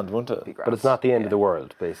 Be grand, won't it? Be grand. But it's not the end of the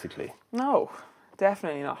world, basically. No,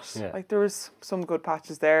 definitely not. Yeah. Like, there was some good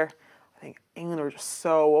patches there. I think England were just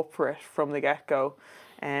so up for it from the get-go.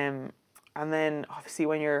 And then, obviously,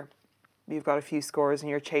 when you've got a few scores and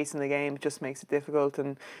you're chasing the game, it just makes it difficult,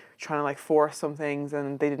 and trying to, like, force some things,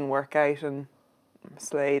 and they didn't work out, and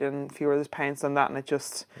Slade and a few others pounced on that, and it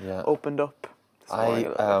just opened up. I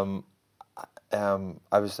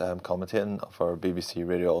was commentating for BBC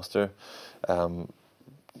Radio Ulster,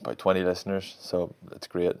 about 20 listeners, so it's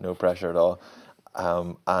great, no pressure at all.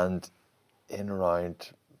 And in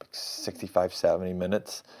around 65, 70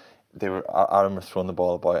 minutes, Ireland were throwing the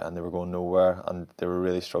ball about and they were going nowhere, and they were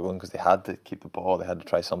really struggling because they had to keep the ball, they had to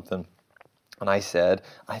try something. And I said,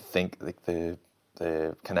 I think like the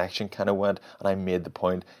connection kind of went, and I made the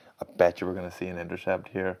point, I bet you we're going to see an intercept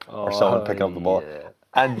here, or someone picking up the ball. Yeah.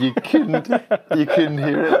 And you couldn't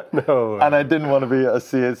hear it. No. And I didn't want to be a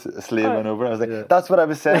slave went over. I was like, that's what I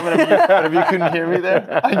was saying whenever you couldn't hear me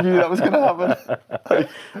there. I knew that was going to happen. Like,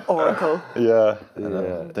 Oracle. yeah.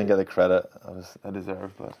 Didn't get the credit I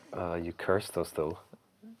deserved, but You cursed us, though.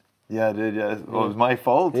 yeah, I did. Yeah, well, it was my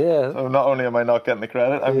fault. Yeah. So not only am I not getting the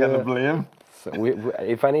credit, I'm getting the blame. So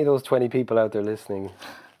if any of those 20 people out there listening,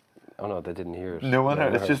 oh no, they didn't hear it. No one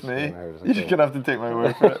heard. It's just me. No one heard it, You're okay. gonna have to take my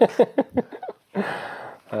word for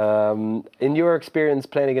it. In your experience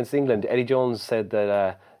playing against England, Eddie Jones said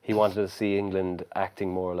that he wanted to see England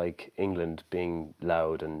acting more like England, being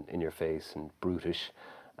loud and in your face and brutish.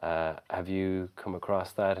 Have you come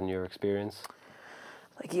across that in your experience?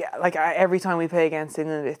 Every time we play against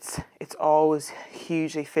England, it's always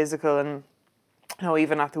hugely physical, and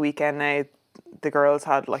even at the weekend now, the girls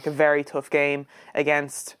had like a very tough game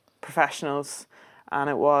against professionals, and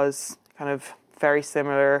it was kind of very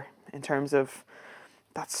similar in terms of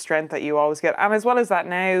that strength that you always get. And as well as that,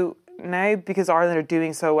 now because Ireland are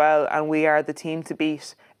doing so well and we are the team to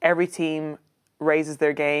beat, every team raises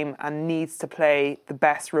their game and needs to play the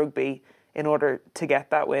best rugby in order to get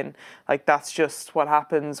that win. Like, that's just what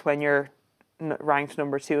happens when you're ranked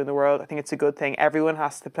number 2 in the world. I think it's a good thing. Everyone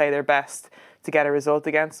has to play their best to get a result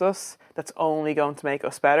against us. That's only going to make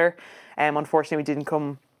us better. Unfortunately, we didn't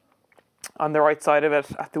come on the right side of it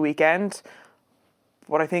at the weekend.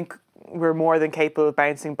 But I think we're more than capable of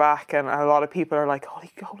bouncing back, and a lot of people are like,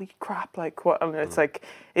 holy crap, like what? And it's like,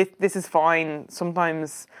 this is fine.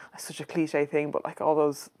 Sometimes it's such a cliche thing, but like all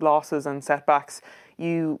those losses and setbacks,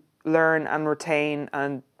 you learn and retain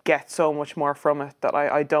and get so much more from it that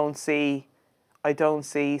I don't see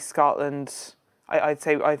Scotland. I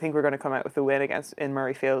think we're going to come out with a win in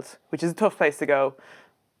Murrayfield, which is a tough place to go.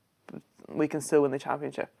 But we can still win the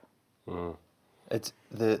championship. Mm. It's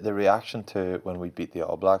the reaction to when we beat the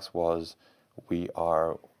All Blacks was, we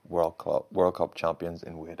are World Cup champions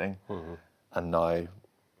in waiting, and now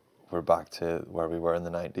we're back to where we were in the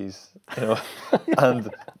 90s,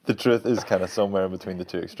 and the truth is kind of somewhere in between the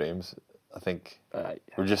two extremes. I think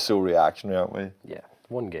we're just so reactionary, aren't we? Yeah,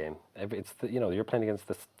 one game. You're playing against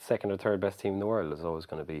the second or third best team in the world. There's always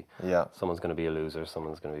going to be someone's going to be a loser,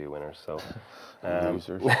 someone's going to be a winner. So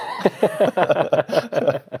losers.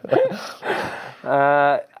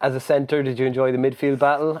 As a centre, did you enjoy the midfield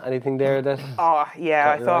battle? Anything there that? Oh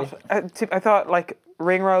yeah, I thought like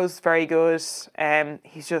Ringrose very good.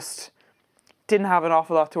 He's just didn't have an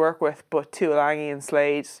awful lot to work with, but Tuolangi and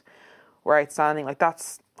Slade were outstanding. I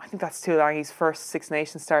think that's Tuolangi's first Six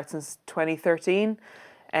Nations start since 2013.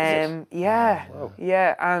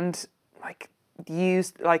 Yeah, and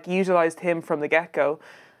utilised him from the get-go.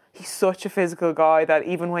 He's such a physical guy that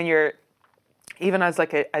even as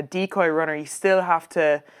like a decoy runner, you still have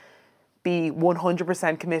to be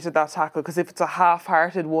 100% committed to that tackle, because if it's a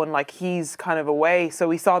half-hearted one, like, he's kind of away. So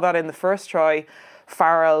we saw that in the first try.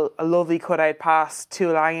 Farrell, a lovely cut-out pass,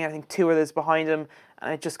 Tuolangi, I think 2 others behind him,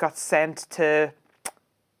 and it just got sent to...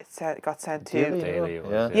 It got sent to... Daly.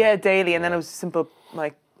 Daly, and then it was simple,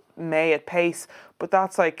 like, May at pace. But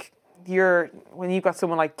that's like... when you've got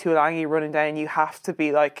someone like Tuolangi running down, you have to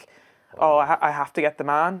be like, I have to get the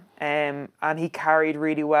man. And he carried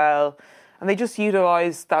really well. And they just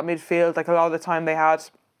utilised that midfield. Like a lot of the time they had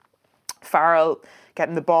Farrell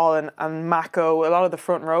getting the ball and Mako, a lot of the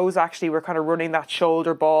front rows actually were kind of running that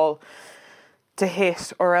shoulder ball to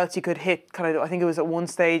hit, or else you could hit kind of, I think it was at one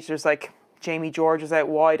stage, there's like Jamie George was out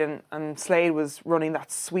wide and Slade was running that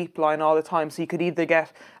sweep line all the time. So you could either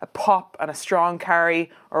get a pop and a strong carry,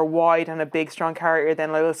 or wide and a big strong carry, or then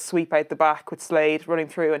a little sweep out the back with Slade running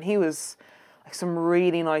through. And he was like some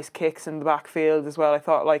really nice kicks in the backfield as well. I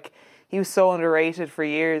thought like he was so underrated for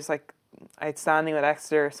years, like outstanding with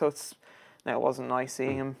Exeter. So it wasn't nice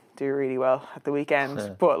seeing him do really well at the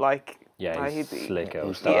weekend, but like, yeah, he's slick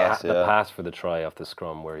out. The pass for the try off the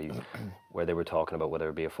scrum where they were talking about whether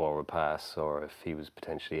it be a forward pass or if he was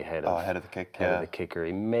potentially ahead of the kicker.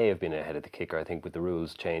 He may have been ahead of the kicker. I think with the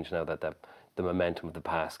rules changed now that the momentum of the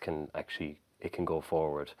pass can go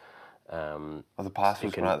forward. The pass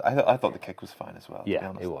was grand. I thought the kick was fine as well.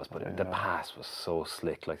 Yeah, it was, but the pass was so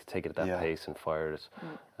slick. Like to take it at that pace and fire it,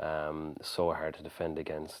 so hard to defend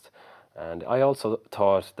against. And I also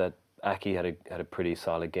thought that Aki had a pretty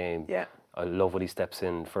solid game. Yeah, I love when he steps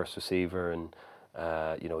in first receiver, and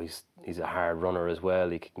he's a hard runner as well.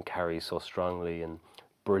 He can carry so strongly, and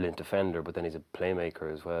brilliant defender. But then he's a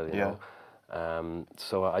playmaker as well. You know,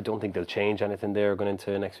 so I don't think they'll change anything there going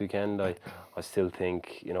into next weekend. I still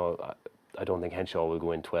think I don't think Henshaw will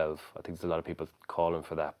go in 12. I think there's a lot of people calling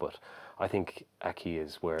for that, but I think Aki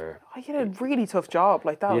is where he had a really tough job.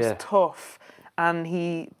 Like that was tough. And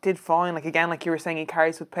he did fine. Like again, like you were saying, he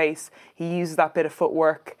carries with pace. He uses that bit of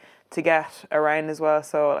footwork to get around as well.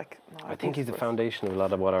 So like, I think he's the foundation of a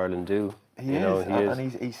lot of what Ireland do. He is,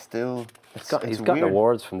 and he's still. He's gotten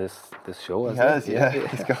awards from this show.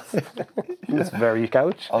 He's got. He's very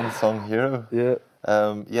couch. Unsung hero. Yeah.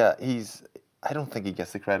 I don't think he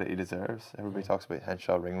gets the credit he deserves. Everybody talks about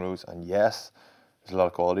Henshaw, Ringrose, and yes, there's a lot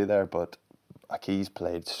of quality there, but Aki's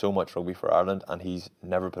played so much rugby for Ireland and he's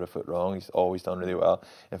never put a foot wrong. He's always done really well.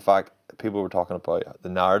 In fact, people were talking about the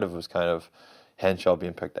narrative was kind of Henshaw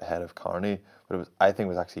being picked ahead of Carney, but I think it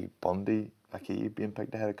was actually Bundy, Aki being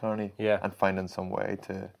picked ahead of Carney, and finding some way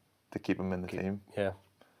to keep him in the team.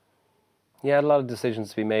 Yeah, a lot of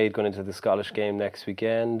decisions to be made going into the Scottish game next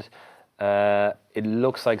weekend. It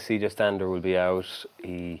looks like CJ Stander will be out.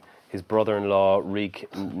 His brother-in-law, Reek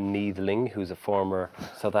Needling, who's a former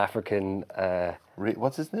South African...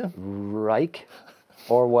 what's his name? Reich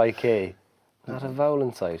or YK. Not a vowel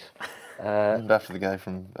in sight. Named after the guy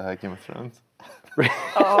from Game of Thrones.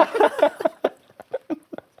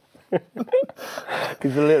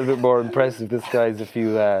 He's a little bit more impressive. This guy's a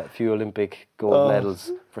few Olympic gold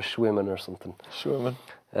medals for swimming or something.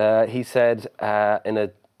 He said in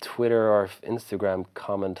a Twitter or Instagram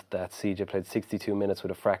comment that CJ played 62 minutes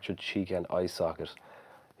with a fractured cheek and eye socket.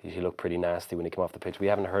 He looked pretty nasty when he came off the pitch. We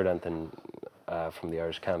haven't heard anything from the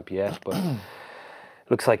Irish camp yet, but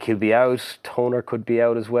looks like he'll be out. Toner could be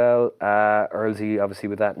out as well. Earlsey, obviously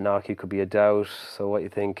with that knock, he could be a doubt. So what do you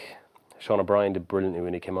think? Sean O'Brien did brilliantly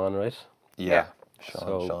when he came on, right? Yeah.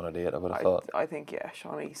 Sean had 8, I would have thought. I think,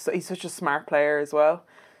 Sean, he's such a smart player as well.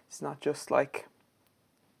 He's not just like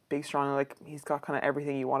big, strong, like he's got kind of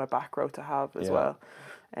everything you want a back row to have as well.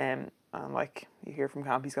 And like you hear from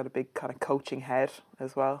camp, he's got a big kind of coaching head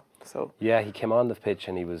as well. So yeah, he came on the pitch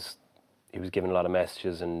and he was giving a lot of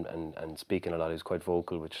messages and speaking a lot. He was quite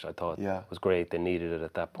vocal, which I thought was great. They needed it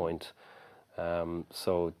at that point.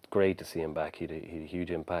 So great to see him back. He had a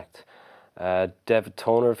huge impact. David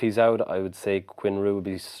Toner, if he's out, I would say Quinn Rue would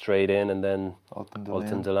be straight in, and then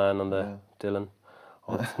Ultan Dillon on the Dillon.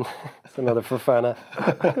 It's another Fofana.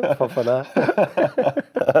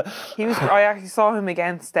 I actually saw him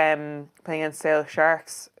against playing against Sale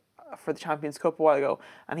Sharks for the Champions Cup a while ago,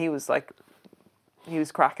 and he was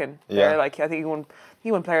cracking. Yeah, like I think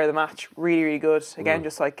he won player of the match. Really, really good. Again,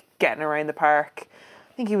 just like getting around the park.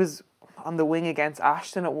 I think he was on the wing against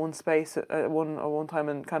Ashton at one time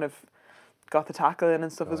and kind of got the tackle in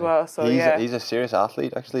and stuff as well. So he's a serious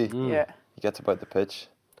athlete actually. Yeah, he gets about the pitch.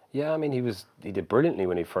 Yeah, I mean he did brilliantly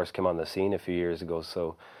when he first came on the scene a few years ago.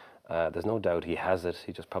 So there's no doubt he has it.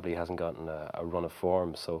 He just probably hasn't gotten a run of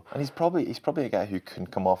form. So and he's probably a guy who can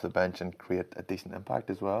come off the bench and create a decent impact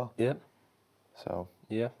as well. Yeah. So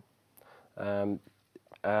yeah.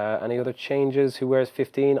 Any other changes? Who wears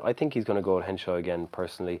 15? I think he's going to go with Henshaw again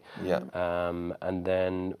personally. Yeah. And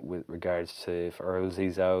then with regards to if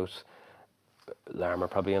Earlsey's out, Larmer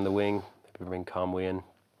probably on the wing. Maybe bring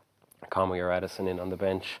Conway or Addison in on the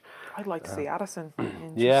bench. I'd like to see Addison.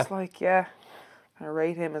 Yeah. Just like, kind I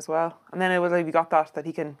rate him as well. And then it was like we got that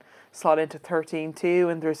he can slot into 13 too,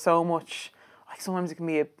 and there's so much, like sometimes it can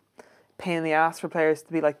be a pain in the ass for players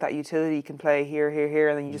to be like that utility. You can play here,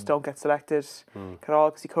 and then you just don't get selected at all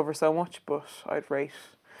because you cover so much. But I'd rate.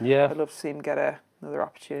 Yeah. I'd love to see him get another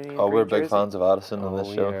opportunity. Oh, we're big fans of Addison on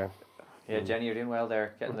this show. Yeah, Jenny, you're doing well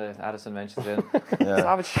there, getting the Addison mentions in.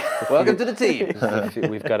 Savage. Welcome to the team.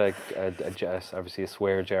 We've got obviously a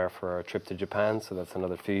swear jar for our trip to Japan, so that's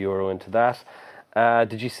another few euro into that.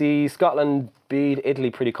 Did you see Scotland beat Italy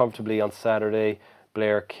pretty comfortably on Saturday?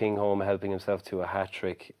 Blair Kingholm helping himself to a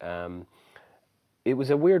hat-trick. It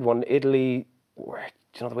was a weird one. Italy, do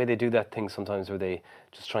you know the way they do that thing sometimes where they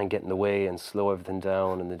just try and get in the way and slow everything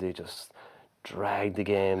down, and they just drag the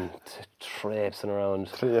game, traipsing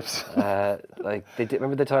around. Like they did.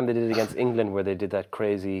 Remember the time they did it against England where they did that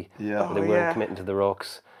crazy, where they weren't committing to the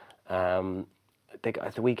rucks.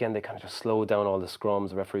 At the weekend they kind of just slowed down all the scrums.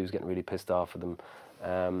 The referee was getting really pissed off with them.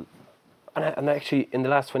 And actually, in the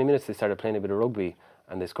last 20 minutes, they started playing a bit of rugby,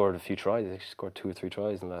 and they scored a few tries. They actually scored 2 or 3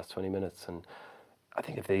 tries in the last 20 minutes. And I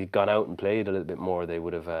think if they'd gone out and played a little bit more, they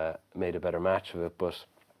would have made a better match of it. But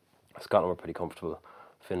Scotland were pretty comfortable.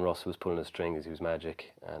 Finn Russell was pulling the strings. He was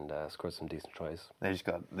magic and scored some decent tries. They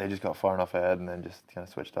just got far enough ahead and then just kind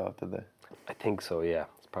of switched off, did they? I think so. Yeah,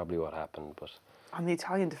 it's probably what happened. But and the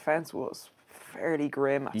Italian defence was fairly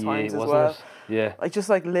grim at times as well. It? Yeah, like just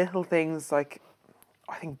like little things like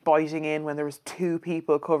I think biting in when there was 2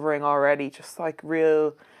 people covering already. Just like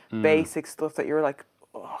real basic stuff that you were like,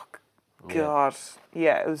 oh God,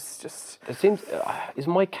 yeah. It was just. It seems is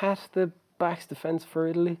Mike Catt the backs defence for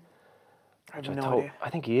Italy? I have no idea. I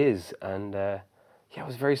think he is, and I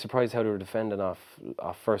was very surprised how they were defending off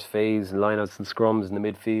first phase and lineouts and scrums in the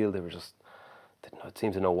midfield. They were just didn't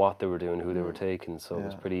seem to know what they were doing, who they were taking. So it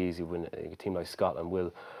was pretty easy when a team like Scotland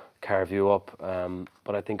will carve you up.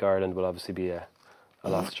 But I think Ireland will obviously be a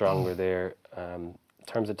lot stronger there. In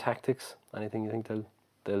terms of tactics, anything you think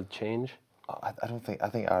they'll change? I don't think. I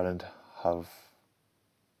think Ireland have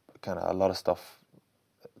kind of a lot of stuff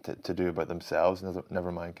to do about themselves,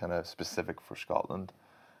 never mind kind of specific for Scotland.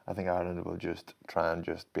 I think Ireland will just try and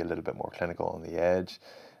just be a little bit more clinical on the edge,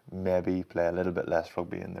 maybe play a little bit less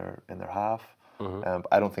rugby in their half. But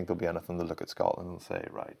I don't think there'll be anything to look at Scotland and say,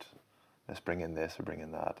 right, let's bring in this or bring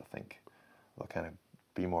in that. I think they'll kind of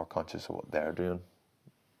be more conscious of what they're doing.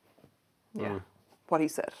 Yeah, what he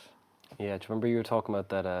said. Yeah, do you remember you were talking about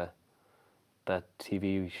that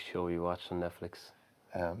TV show you watched on Netflix?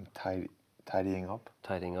 Tidying up.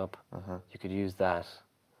 You could use that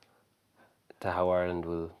to how Ireland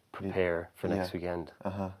will prepare for next weekend.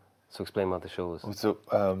 So explain what the show is. So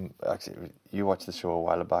actually, you watched the show a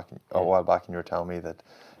while back, and you were telling me that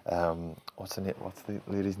what's the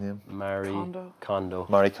lady's name? Marie Kondo.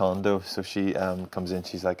 Marie Kondo. So she comes in.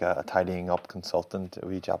 She's like a tidying up consultant, a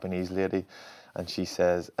wee Japanese lady, and she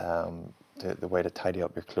says the way to tidy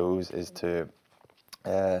up your clothes is to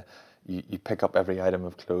you pick up every item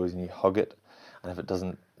of clothes and you hug it, and if it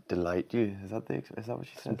doesn't delight you, is that what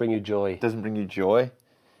she said? Doesn't bring you joy. Doesn't bring you joy,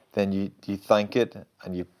 then you thank it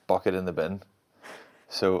and you buck it in the bin.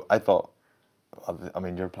 So I thought, I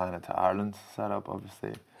mean, you're planning it to Ireland's setup,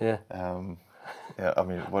 obviously. Yeah. Yeah, I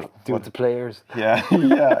mean, what with the players? Yeah.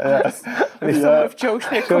 If Joe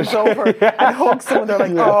Schmidt comes over and hugs someone, they're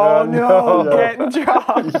like, "Oh no, getting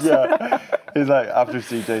dropped." Yeah, he's like, after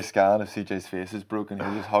CJ's scan, if CJ's face is broken,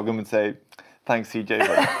 he'll just hug him and say, "Thanks, CJ."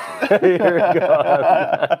 Here we go.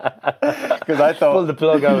 Because I thought pull the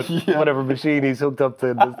plug out, whatever machine he's hooked up to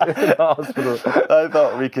in the hospital. I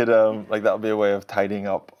thought we could like that would be a way of tidying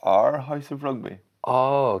up our house of rugby.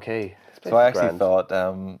 Oh, okay. So I actually thought,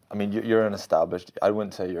 I mean, you're an established. I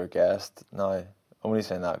wouldn't say you're a guest. No, I'm only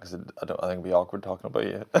saying that because I think it'd be awkward talking about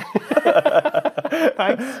you.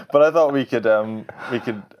 Thanks. But I thought we could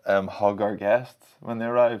hug our guests when they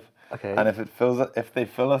arrive. Okay. And if they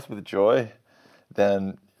fill us with joy,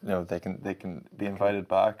 then they can be invited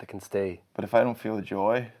back. They can stay. But if I don't feel the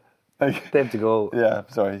joy, they have to go. Yeah,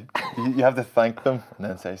 sorry. You have to thank them and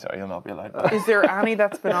then say sorry. You'll not be allowed back. Is there any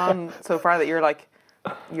that's been on so far that you're like,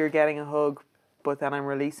 you're getting a hug, but then I'm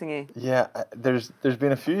releasing you? Yeah, there's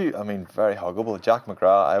been a few. I mean, very huggable. Jack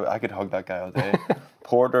McGrath, I could hug that guy all day.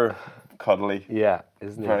 Porter, cuddly. Yeah,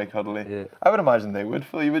 isn't he? Very cuddly. Yeah. I would imagine they would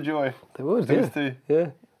fill you with joy. They would. Those two. Yeah.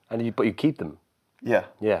 But you keep them. Yeah.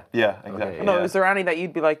 Yeah. Yeah, exactly. Okay, No, yeah. is there any that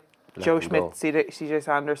you'd be like Joe Schmidt, CJ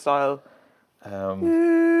Sanders style?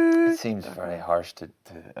 It seems very harsh to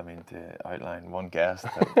outline one guest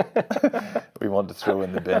that we want to throw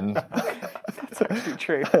in the bin. That's actually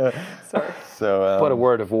true. Sorry. So, what a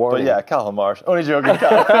word of warning. But yeah, Callum Marsh. Only joking,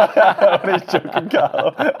 Cal. Only joking,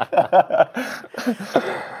 Cal.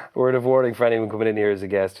 Word of warning for anyone coming in here as a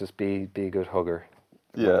guest: just be a good hugger.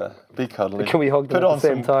 Yeah, be cuddly. Can we hug them at the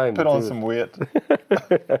same time? Put on some weight.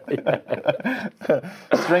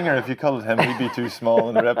 Stringer, if you cuddled him, he'd be too small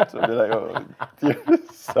and ripped. I'd be like, oh,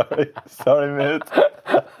 sorry, mate.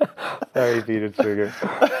 Sorry, Peter Stringer.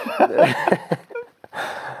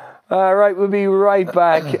 All right, we'll be right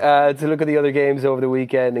back to look at the other games over the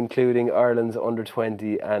weekend, including Ireland's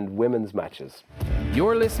under-20 and women's matches.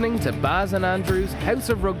 You're listening to Baz and Andrew's House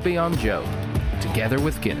of Rugby on Joe, together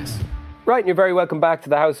with Guinness. Right, and you're very welcome back to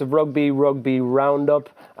the House of Rugby Roundup.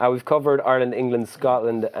 We've covered Ireland, England,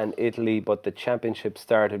 Scotland and Italy, but the championship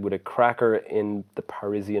started with a cracker in the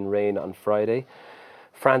Parisian rain on Friday.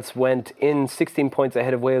 France went in 16 points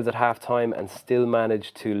ahead of Wales at half-time and still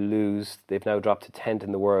managed to lose. They've now dropped to 10th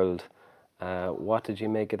in the world. What did you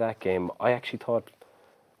make of that game? I actually thought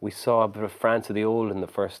we saw a bit of France of the old in the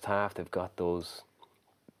first half. They've got those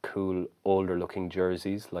cool, older-looking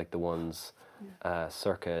jerseys like the ones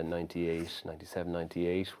circa 98, 97,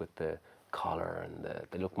 98 with the collar and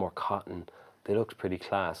they looked more cotton. They looked pretty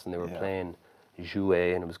class and they were playing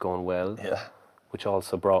jouet and it was going well, which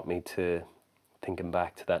also brought me to thinking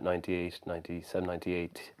back to that 98, 97,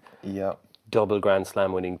 98 double Grand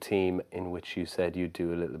Slam winning team in which you said you'd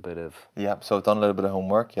do a little bit of... Yeah, so I've done a little bit of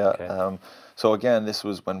homework, Okay. So again, this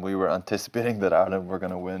was when we were anticipating that Ireland were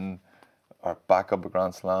going to win or back up a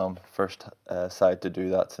Grand Slam. First side to do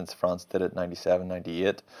that since France did it 97,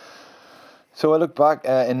 98. So I look back,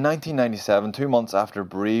 in 1997, 2 months after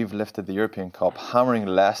Brive lifted the European Cup, hammering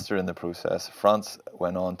Leicester in the process, France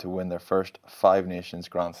went on to win their first Five Nations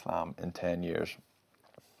Grand Slam in 10 years.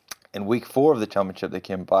 In week 4 of the championship, they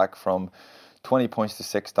came back from 20 points to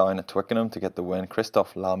 6 down at Twickenham to get the win.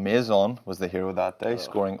 Christophe Lamaison was the hero that day,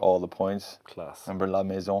 scoring all the points. Class. Remember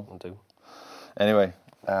Lamaison? I do. Anyway,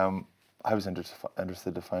 I was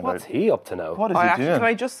interested to find What's out. he up to now? What is he doing? Can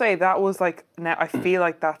I just say that was like, now I feel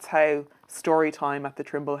like that's how story time at the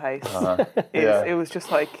Trimble House is. It was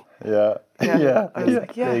just like... Yeah. I was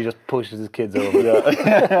like, He just pushes his kids over.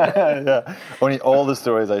 Yeah. Only all the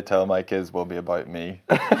stories I tell my kids will be about me.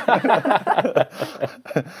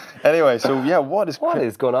 Anyway, so what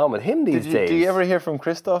is going on with him these days? Do you ever hear from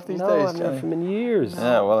Christophe these days? No, I haven't heard from him in years.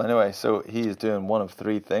 Yeah, well, anyway, so he is doing one of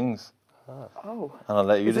 3 things. Oh. And I'll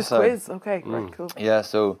let you Is this decide. quiz? Okay, right, cool. Yeah,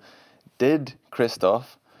 so did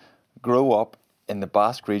Christophe grow up in the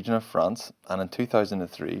Basque region of France and in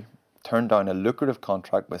 2003 turned down a lucrative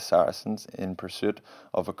contract with Saracens in pursuit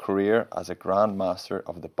of a career as a Grand Master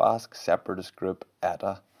of the Basque separatist group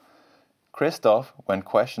ETA? Christophe, when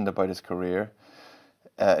questioned about his career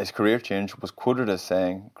change, was quoted as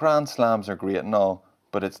saying, "Grand Slams are great and all,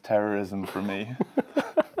 but it's terrorism for me."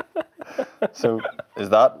 So, is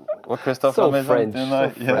that what Christophe is French, doing so now?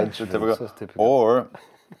 French, typical. so typical. Or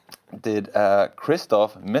did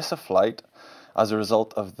Christophe miss a flight as a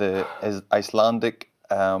result of the Icelandic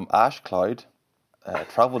ash cloud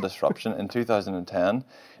travel disruption in 2010,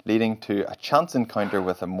 leading to a chance encounter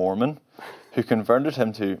with a Mormon who converted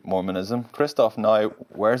him to Mormonism? Christophe now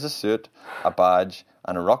wears a suit, a badge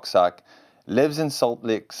and a rucksack, lives in Salt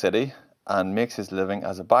Lake City and makes his living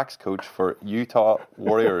as a backs coach for Utah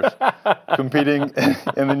Warriors, competing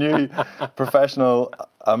in the new professional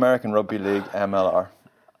American Rugby League, MLR.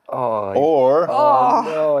 Or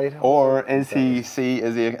is he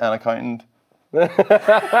an accountant?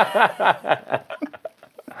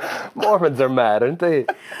 Mormons are mad, aren't they?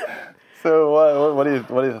 So what do you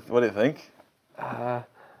think?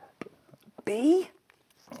 B.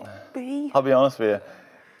 I'll be honest with you,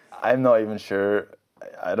 I'm not even sure.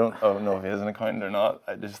 I don't know if he is an accountant or not.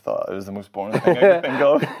 I just thought it was the most boring thing I could think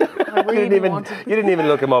of. You didn't even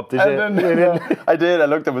look him up, did you? I did. I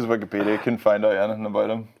looked up his Wikipedia. Couldn't find out anything about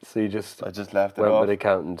him. So I just left it went off. with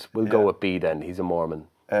accountant. We'll go with B then. He's a Mormon.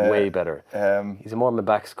 Way better. He's a Mormon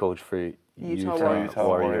backs coach for Utah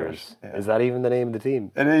Warriors. Yeah. Is that even the name of the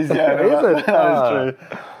team? It is, yeah. Is it? That is true.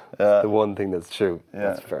 The one thing that's true. Yeah.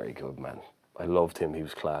 That's very good, man. I loved him. He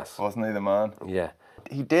was class. Wasn't he the man? Yeah.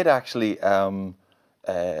 He did actually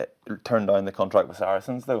turn down the contract with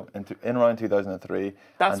Saracens, though, in around 2003.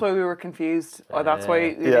 That's why we were confused. That's why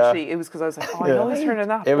initially it was because I was like, I know he's turning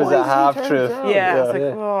that. It was a half-truth. Yeah, I was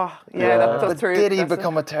like, that's true. Did he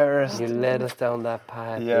become a terrorist? You led us down that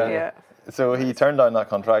path. Yeah. So he turned down that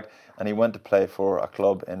contract and he went to play for a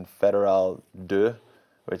club in Fédéral 2,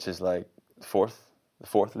 which is like the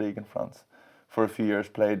fourth league in France. For a few years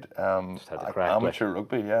played amateur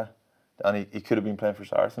rugby, and he could have been playing for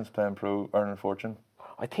Saracens, playing pro, earning a fortune.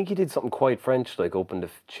 I think he did something quite French, like opened a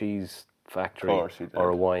cheese factory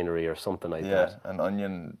or a winery or something like that. Yeah, an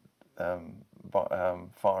onion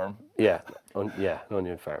farm. Yeah, an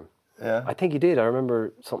onion farm. Yeah. I think he did. I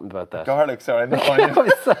remember something about that. Garlic, sorry. No,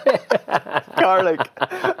 garlic.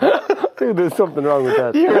 I think there's something wrong with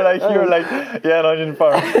that. You were like, yeah, an onion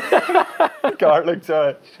farm. Garlic,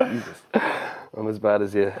 sorry. Jesus. I'm as bad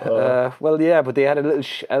as you. Well, yeah, but they had a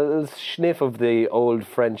little sniff of the old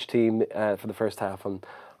French team for the first half on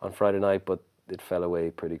Friday night, but it fell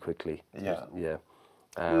away pretty quickly. Yeah. Yeah.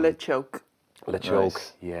 Le choke.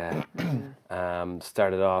 Nice. Yeah.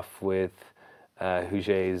 Started off with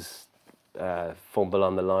Huget's fumble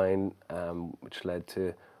on the line, which led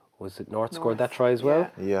to, was it North scored that try as well?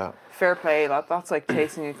 Yeah. Fair play. That's like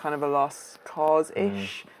chasing a kind of a lost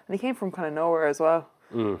cause-ish. And he came from kind of nowhere as well.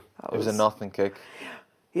 It was a nothing kick.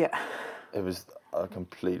 Yeah. It was a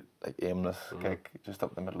complete aimless kick just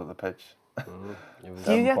up the middle of the pitch. It was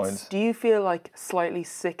 7 points. Do you feel like slightly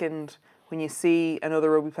sickened when you see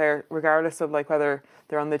another rugby player, regardless of like whether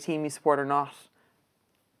they're on the team you support or not,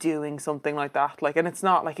 doing something like that? Like, and it's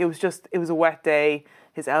not like it was a wet day.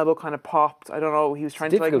 His elbow kind of popped. I don't know. He was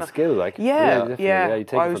trying difficult to skill, like yeah. you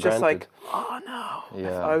take I it was for just granted. like, oh no.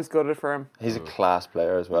 Yeah. I was gutted for him. He's a class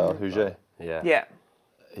player as well, Huget. Yeah.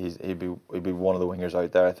 He'd be one of the wingers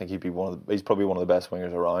out there. I think he's probably one of the best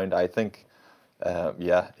wingers around. I think,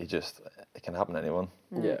 it can happen to anyone.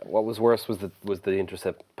 Yeah. What was worse was the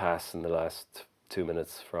intercept pass in the last 2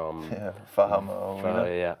 minutes from Fahama.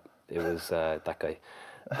 Yeah, it was that guy.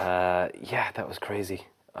 That was crazy.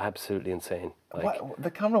 Absolutely insane. Like, the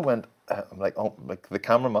camera went the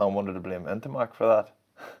cameraman wanted to blame Intermac for that.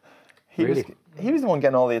 He was the one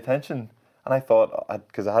getting all the attention, and I thought,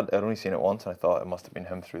 because I'd only seen it once, and I thought it must have been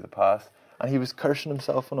him through the pass, and he was cursing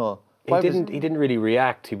himself and all. He didn't really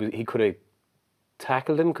react. He could have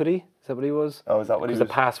tackled him. Could he? Is that what he was? Oh, is that what he was? Because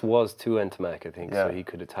the pass was to Intermac, I think. Yeah. So he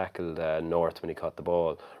could have tackled North when he caught the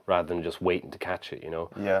ball, rather than just waiting to catch it.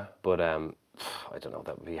 Yeah. But I don't know.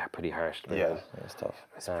 That would be pretty harsh. Yeah, it was tough.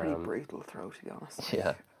 It was a pretty brutal throw, to be honest.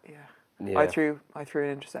 Yeah. Yeah. I threw an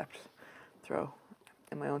intercept throw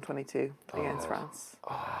in my own 22 against France.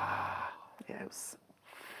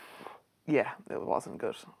 Yeah, it wasn't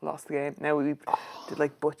good. Lost the game. Now we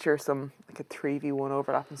did butcher some a 3v1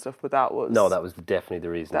 overlap and stuff, but that was definitely the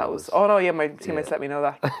reason. That was. Oh no, yeah, my teammates let me know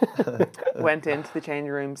that. Went into the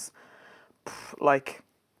changing rooms,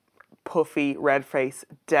 puffy, red face,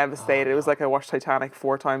 devastated. It was like I watched Titanic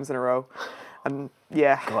 4 times in a row, and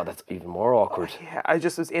yeah. God, that's even more awkward. Yeah, I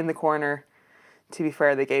just was in the corner. To be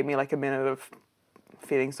fair, they gave me a minute of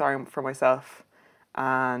feeling sorry for myself,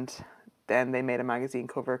 and then they made a magazine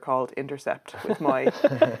cover called Intercept with my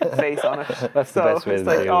face on it. That's the best way to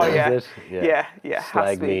do it, is it? Yeah.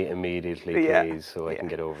 Slag me immediately, please, so I can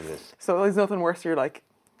get over this. So there's nothing worse. You're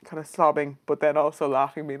kind of sobbing, but then also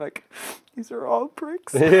laughing, being like, these are all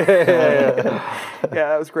pricks. Yeah,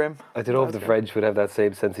 that was grim. I don't know if the French would have that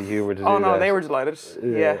same sense of humour to do that. Oh no, they were delighted.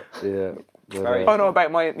 Yeah. But, oh no,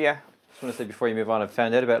 about my, yeah. I just want to say before you move on, I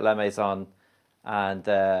found out about La Maison, and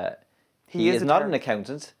he is not an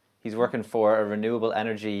accountant. He's working for a renewable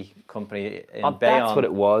energy company in Bayonne. That's what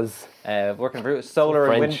it was. Working for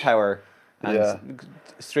solar and wind power, and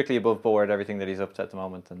strictly above board everything that he's up to at the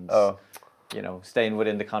moment, and staying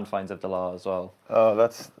within the confines of the law as well. Oh,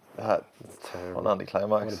 that's terrible. An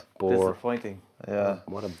anticlimax. What a bore. Disappointing. Yeah.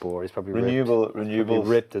 What a bore. He's probably renewable,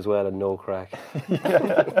 ripped as well and no crack.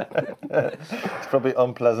 It's probably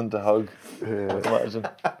unpleasant to hug. Imagine.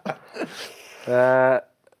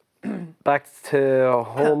 Back to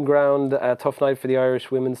home ground. Tough night for the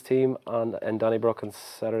Irish women's team in Donnybrook on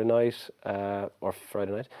Saturday night or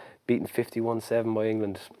Friday night, beaten 51-7 by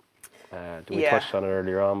England. We touched on it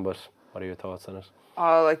earlier on, but what are your thoughts on it?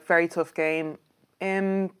 Very tough game.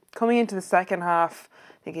 Coming into the second half,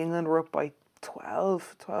 I think England were up by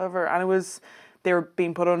 12, and they were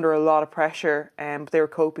being put under a lot of pressure, but they were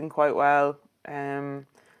coping quite well.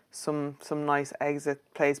 Some nice exit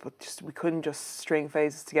plays, but we couldn't just string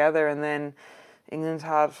phases together. And then England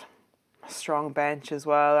had a strong bench as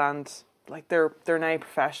well, and they're now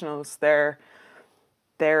professionals. They're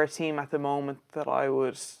a team at the moment that I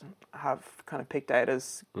would have kind of picked out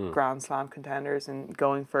as Grand Slam contenders and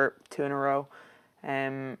going for 2 in a row.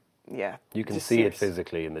 You can see it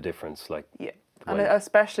physically in the difference, and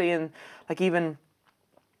especially in even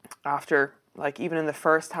after. Even in the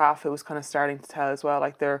first half, it was kind of starting to tell as well.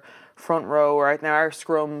 Their front row, right now, our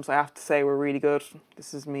scrums, I have to say, were really good.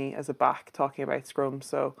 This is me as a back talking about scrums,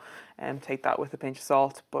 so take that with a pinch of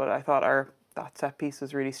salt. But I thought that set piece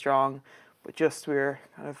was really strong. But just we were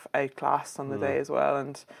kind of outclassed on the day as well,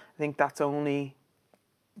 and I think that's only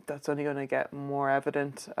going to get more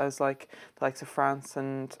evident as the likes of France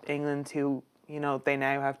and England, who they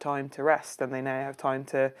now have time to rest and they now have time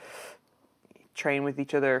to train with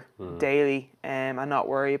each other daily and not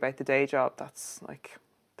worry about the day job. That's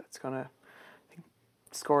gonna, I think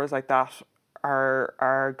scores like that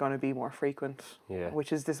are going to be more frequent,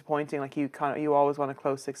 which is disappointing. Like you always want to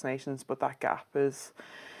close Six Nations, but that gap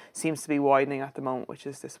seems to be widening at the moment, which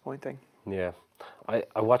is disappointing. Yeah, I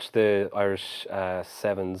watched the Irish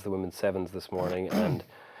sevens, the women's sevens this morning, and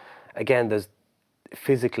again, there's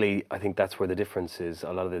physically, I think that's where the difference is.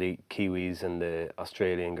 A lot of the Kiwis and the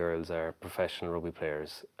Australian girls are professional rugby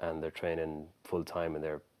players, and they're training full time,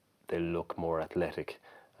 and they look more athletic,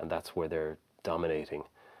 and that's where they're dominating.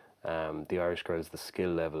 The Irish girls, the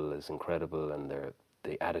skill level is incredible, and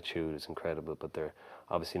the attitude is incredible, but they're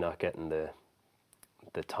obviously not getting the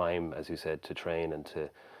time, as you said, to train and to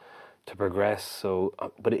progress. So,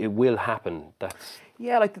 but it will happen.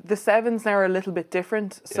 Like the sevens now are a little bit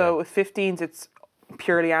different. So with 15s, it's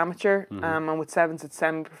purely amateur, and with sevens, it's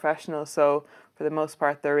semi-professional. So for the most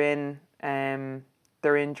part, they're in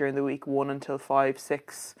during the week 1 until 5,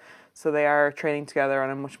 6. So they are training together on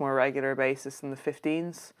a much more regular basis than the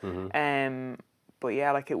 15s. But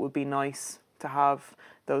yeah, like it would be nice to have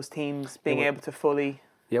those teams being able to fully.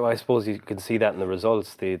 Yeah, well, I suppose you can see that in the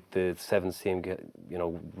results. The sevens team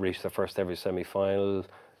reached their first ever semi-final,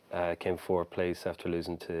 came 4th place after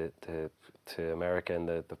losing to America in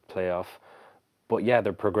the playoff. But yeah,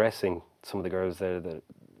 they're progressing. Some of the girls there,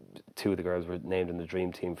 2 of the girls were named in the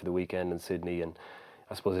dream team for the weekend in Sydney, and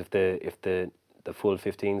I suppose if the full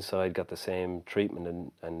 15 side got the same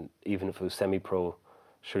treatment, and even if it was semi-pro,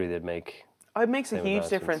 surely they'd make. It makes a huge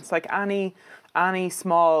difference. Like any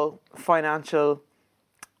small financial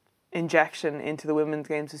injection into the women's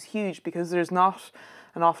games is huge, because there's not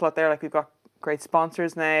an awful lot there. Like we've got great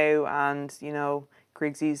sponsors now, and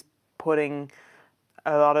Griggsy's putting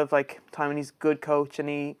a lot of time, and he's a good coach and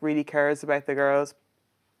he really cares about the girls,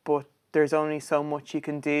 but there's only so much you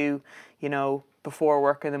can do, before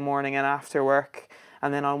work in the morning and after work,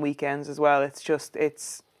 and then on weekends as well. It's just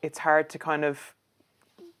it's hard to kind of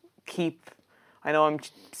keep. I know I'm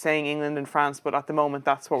saying England and France, but at the moment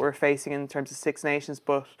that's what we're facing in terms of Six Nations,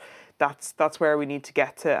 but that's where we need to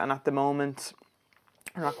get to, and at the moment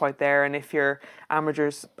we're not quite there. And if you're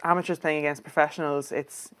amateurs playing against professionals,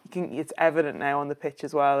 it's evident now on the pitch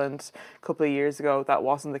as well. And a couple of years ago that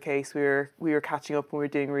wasn't the case. We were catching up and we were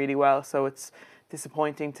doing really well. So it's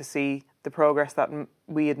disappointing to see the progress that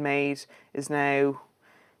we had made is now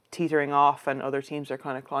teetering off, and other teams are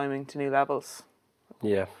kind of climbing to new levels.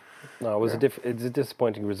 Yeah, no, it was it's a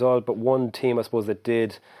disappointing result. But one team, I suppose, that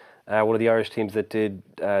did. One of the Irish teams that did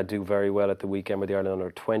do very well at the weekend were the Ireland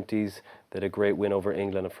under-20s. They had a great win over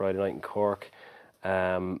England on Friday night in Cork.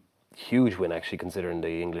 Huge win, actually, considering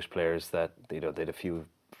the English players that they had a few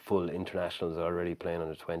full internationals already playing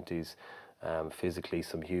under-20s. Physically,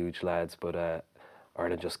 some huge lads, but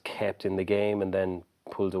Ireland just kept in the game and then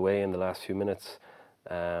pulled away in the last few minutes.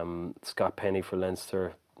 Scott Penny for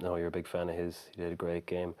Leinster. No, you're a big fan of his. He did a great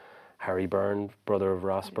game. Harry Byrne, brother of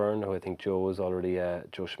Ross Byrne, who I think Joe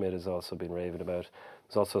Schmidt has also been raving about.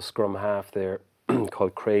 There's also a scrum half there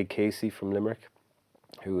called Craig Casey from Limerick,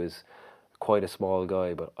 who is quite a small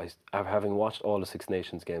guy, but having watched all the Six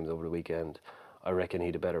Nations games over the weekend, I reckon he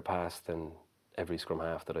had a better pass than every scrum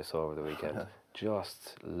half that I saw over the weekend.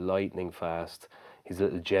 Just lightning fast. He's a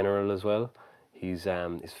little general as well. His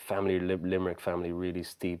family, Limerick family, really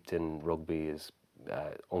steeped in rugby. His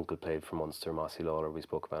uncle played for Munster, Mossy Lawler. We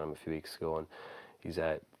spoke about him a few weeks ago, and he's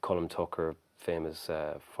Colm Tucker, famous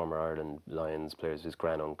former Ireland Lions players, his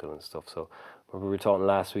granduncle and stuff. So we were talking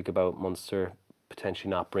last week about Munster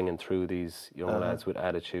potentially not bringing through these young lads with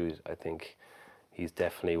attitude. I think he's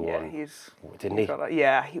definitely one. Didn't he?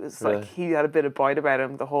 He was he had a bit of bite about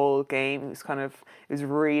him the whole game. It was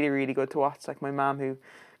really, really good to watch. Like my mum, who,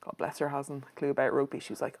 God bless her, hasn't a clue about rugby,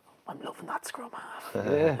 she was like, I'm loving that scrum half.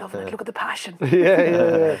 Loving it. Look at the passion.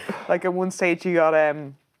 Like at one stage he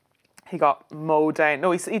got mowed down.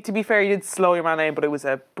 No, to be fair, he did slow your man down, but it was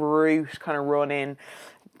a brute kind of run in,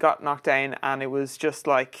 got knocked down, and it was just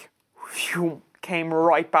whew, came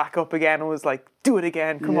right back up again and was like, do it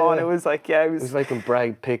again, come on. It was like, it was like when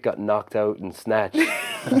Bragg Pitt got knocked out and snatched.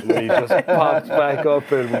 And then he just popped back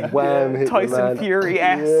up and wham, hit Tyson the man.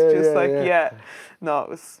 Fury-esque,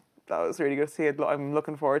 No, that was really good to see. I'm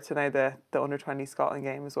looking forward to now the under-20 Scotland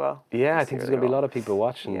game as well. Yeah, I think there's going to be a lot of people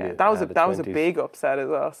watching. Yeah, that was a big upset as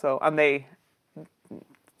well. So, and they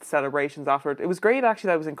celebrations afterward. It was great actually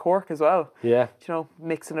that I was in Cork as well. Yeah,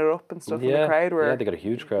 mixing it up and stuff in the crowd. Yeah, they got a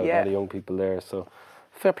huge crowd. A lot of young people there. So,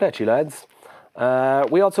 fair play to you lads.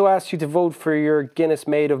 We also asked you to vote for your Guinness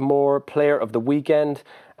Made of More Player of the Weekend,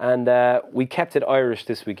 and we kept it Irish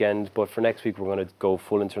this weekend. But for next week, we're going to go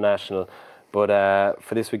full international. But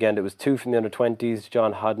for this weekend, it was 2 from the under-20s.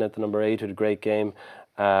 John Hodnett, the number 8, who had a great game,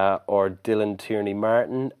 or Dylan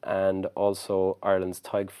Tierney-Martin, and also Ireland's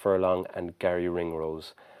Tyg Furlong and Gary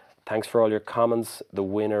Ringrose. Thanks for all your comments. The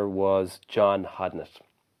winner was John Hodnett.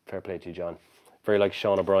 Fair play to you, John. Very like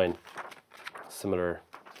Sean O'Brien. Similar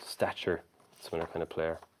stature, similar kind of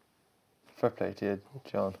player. Fair play to you,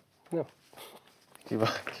 John. No. Keep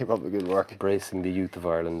up the good work. Embracing the youth of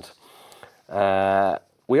Ireland.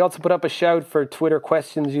 We also put up a shout for Twitter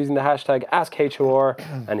questions using the hashtag AskHOR,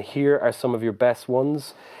 and here are some of your best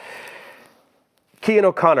ones. Cian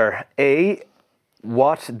O'Connor, A,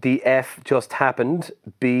 what the F just happened?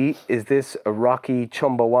 B, is this a Rocky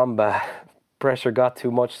Chumbawamba pressure got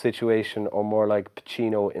too much situation, or more like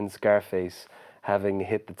Pacino in Scarface having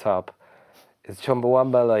hit the top? Is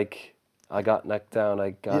Chumbawamba like, I got knocked down,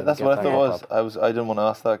 I got... Yeah, that's what I thought it was. I didn't want to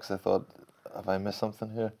ask that because I thought, have I missed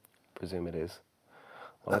something here? Presume it is.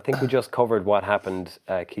 Well, I think we just covered what happened,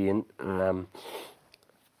 Cian.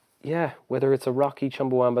 Yeah, whether it's a Rocky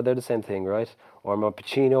Chumbawamba, they're the same thing, right? Or more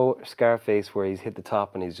Pacino, Scarface, where he's hit the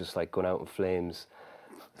top and he's just like going out in flames.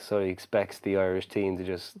 So he expects the Irish team to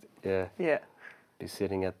just be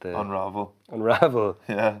sitting at the... Unravel.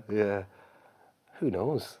 Yeah. Who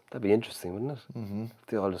knows? That'd be interesting, wouldn't it? Mm-hmm. If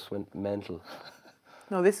they all just went mental.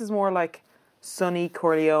 No, this is more like Sonny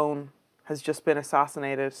Corleone has just been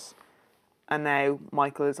assassinated and now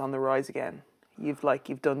Michael is on the rise again. You've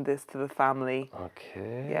done this to the family.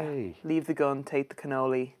 Okay. Yeah. Leave the gun, take the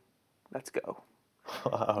cannoli. Let's go.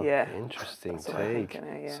 Wow. Yeah. Interesting That's take.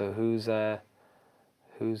 Yeah. So who's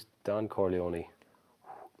Don Corleone?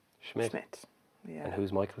 Schmidt. Yeah. And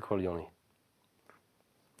who's Michael Corleone?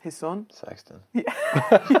 His son? Sexton. Yeah.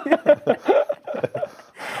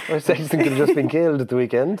 Or Sexton could have just been killed at the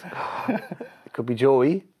weekend. It could be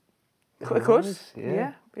Joey. It could.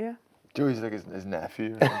 Yeah. Joey's like his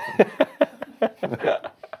nephew or something.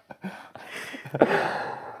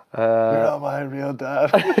 You're not my real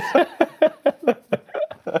dad.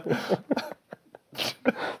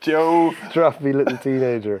 Joe. Droppy little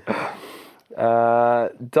teenager.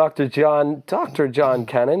 Dr. John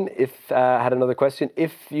Cannon had another question.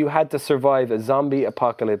 If you had to survive a zombie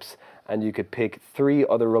apocalypse and you could pick 3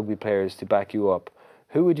 other rugby players to back you up,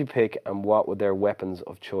 who would you pick and what would their weapons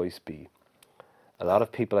of choice be? A lot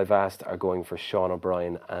of people I've asked are going for Sean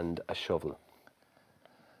O'Brien and a shovel.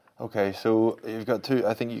 Okay, so you've got two.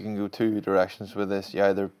 I think you can go 2 directions with this. You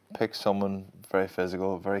either pick someone very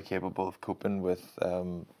physical, very capable of coping with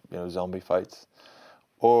zombie fights,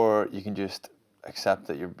 or you can just accept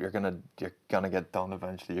that you're gonna get done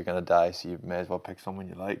eventually. You're gonna die, so you may as well pick someone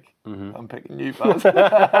you like. Mm-hmm. I'm picking you, Baz. So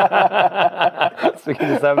we can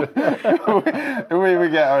just have we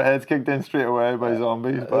get our heads kicked in straight away by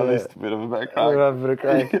zombies, but at least we'll have a bit of crack. We'll have a bit of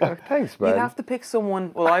crack. Thanks, man. You'd have to pick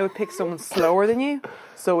someone. Well, I would pick someone slower than you.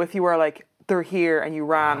 So if you were like, they're here and you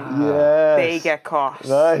ran, they get caught.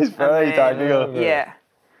 Nice, very tactical. Yeah.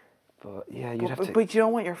 But yeah, you'd have to. But you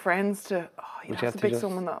don't want your friends to. You'd have to pick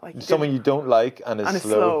someone that like. Someone you don't like and is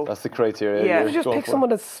slow. That's the criteria. Yeah. You just pick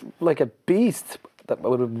someone that's like a beast that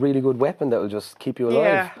with a really good weapon that will just keep you alive.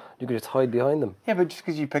 Yeah. You could just hide behind them. Yeah, but just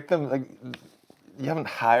because you pick them, like, you haven't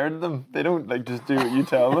hired them. They don't like just do what you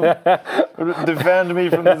tell them. Defend me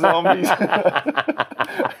from the zombies.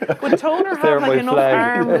 Would Toner have like enough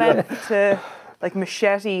arm length to like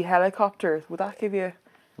machete helicopter? Would that give you?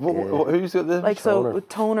 Who's got the like Toner. So with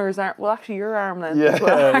Toner's arm? Well, actually, your arm length as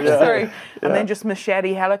well. Sorry, and then just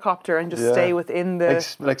machete helicopter and just stay within the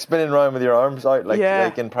like spinning around with your arms out,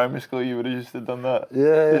 like in primary school you would have just done that.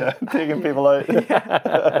 Yeah. Taking people out.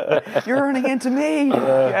 You're running into me.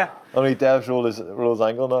 Yeah. Only Dev's rolled his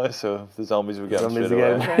ankle now, so the zombies would get him straight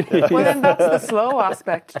away. Well, then that's the slow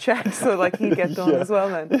aspect check, so like he'd get done as well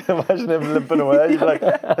then. Imagine him limping away. You'd be like,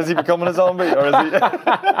 is he becoming a zombie or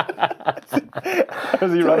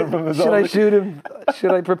is he running from the zombie? Should I shoot him?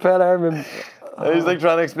 Should I propel arm him? He's like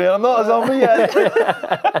trying to explain, I'm not a zombie yet.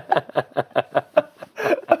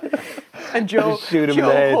 And Joe shoot him in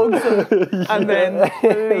the head. Hugs him and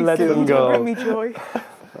then let him go. Bring me joy.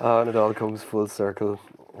 Oh, and it all comes full circle.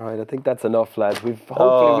 Right, I think that's enough, lads.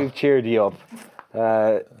 Hopefully we've cheered you up.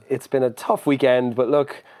 It's been a tough weekend, but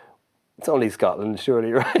look, it's only Scotland,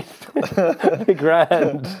 surely, right?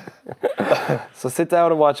 Grand. So sit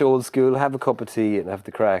down and watch Old School, have a cup of tea and have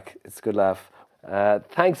the crack. It's a good laugh.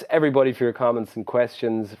 Thanks everybody for your comments and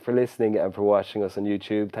questions, for listening and for watching us on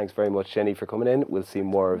YouTube. Thanks very much, Jenny, for coming in. We'll see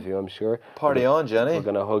more of you, I'm sure. Party on, Jenny. We're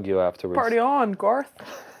going to hug you afterwards. Party on, Garth.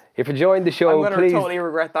 If you're enjoying the show, I'm going please... to totally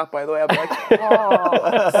regret that, by the way. I'll be like,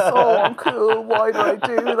 that's so uncool. Why did I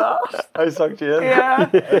do that? I sucked you in. Yeah.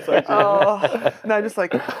 No, just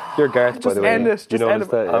like... You're Gareth, by the way. End it. Just end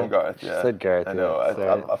it. That, yeah. I'm Gareth, yeah. She said Gareth. I know.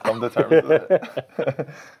 Yeah, I've come to terms with it.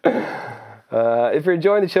 If you're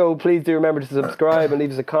enjoying the show, please do remember to subscribe and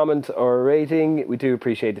leave us a comment or a rating. We do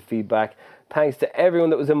appreciate the feedback. Thanks to everyone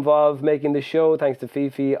that was involved making the show. Thanks to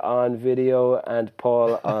Fifi on video and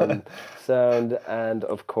Paul on sound, and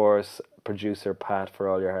of course producer Pat for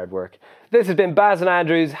all your hard work. This has been Baz and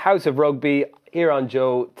Andrews House of Rugby here on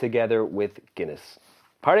Joe together with Guinness.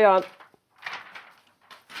 Party on!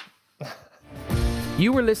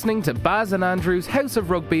 You were listening to Baz and Andrews House of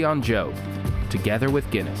Rugby on Joe together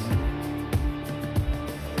with Guinness.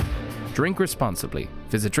 Drink responsibly.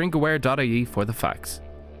 Visit drinkaware.ie for the facts.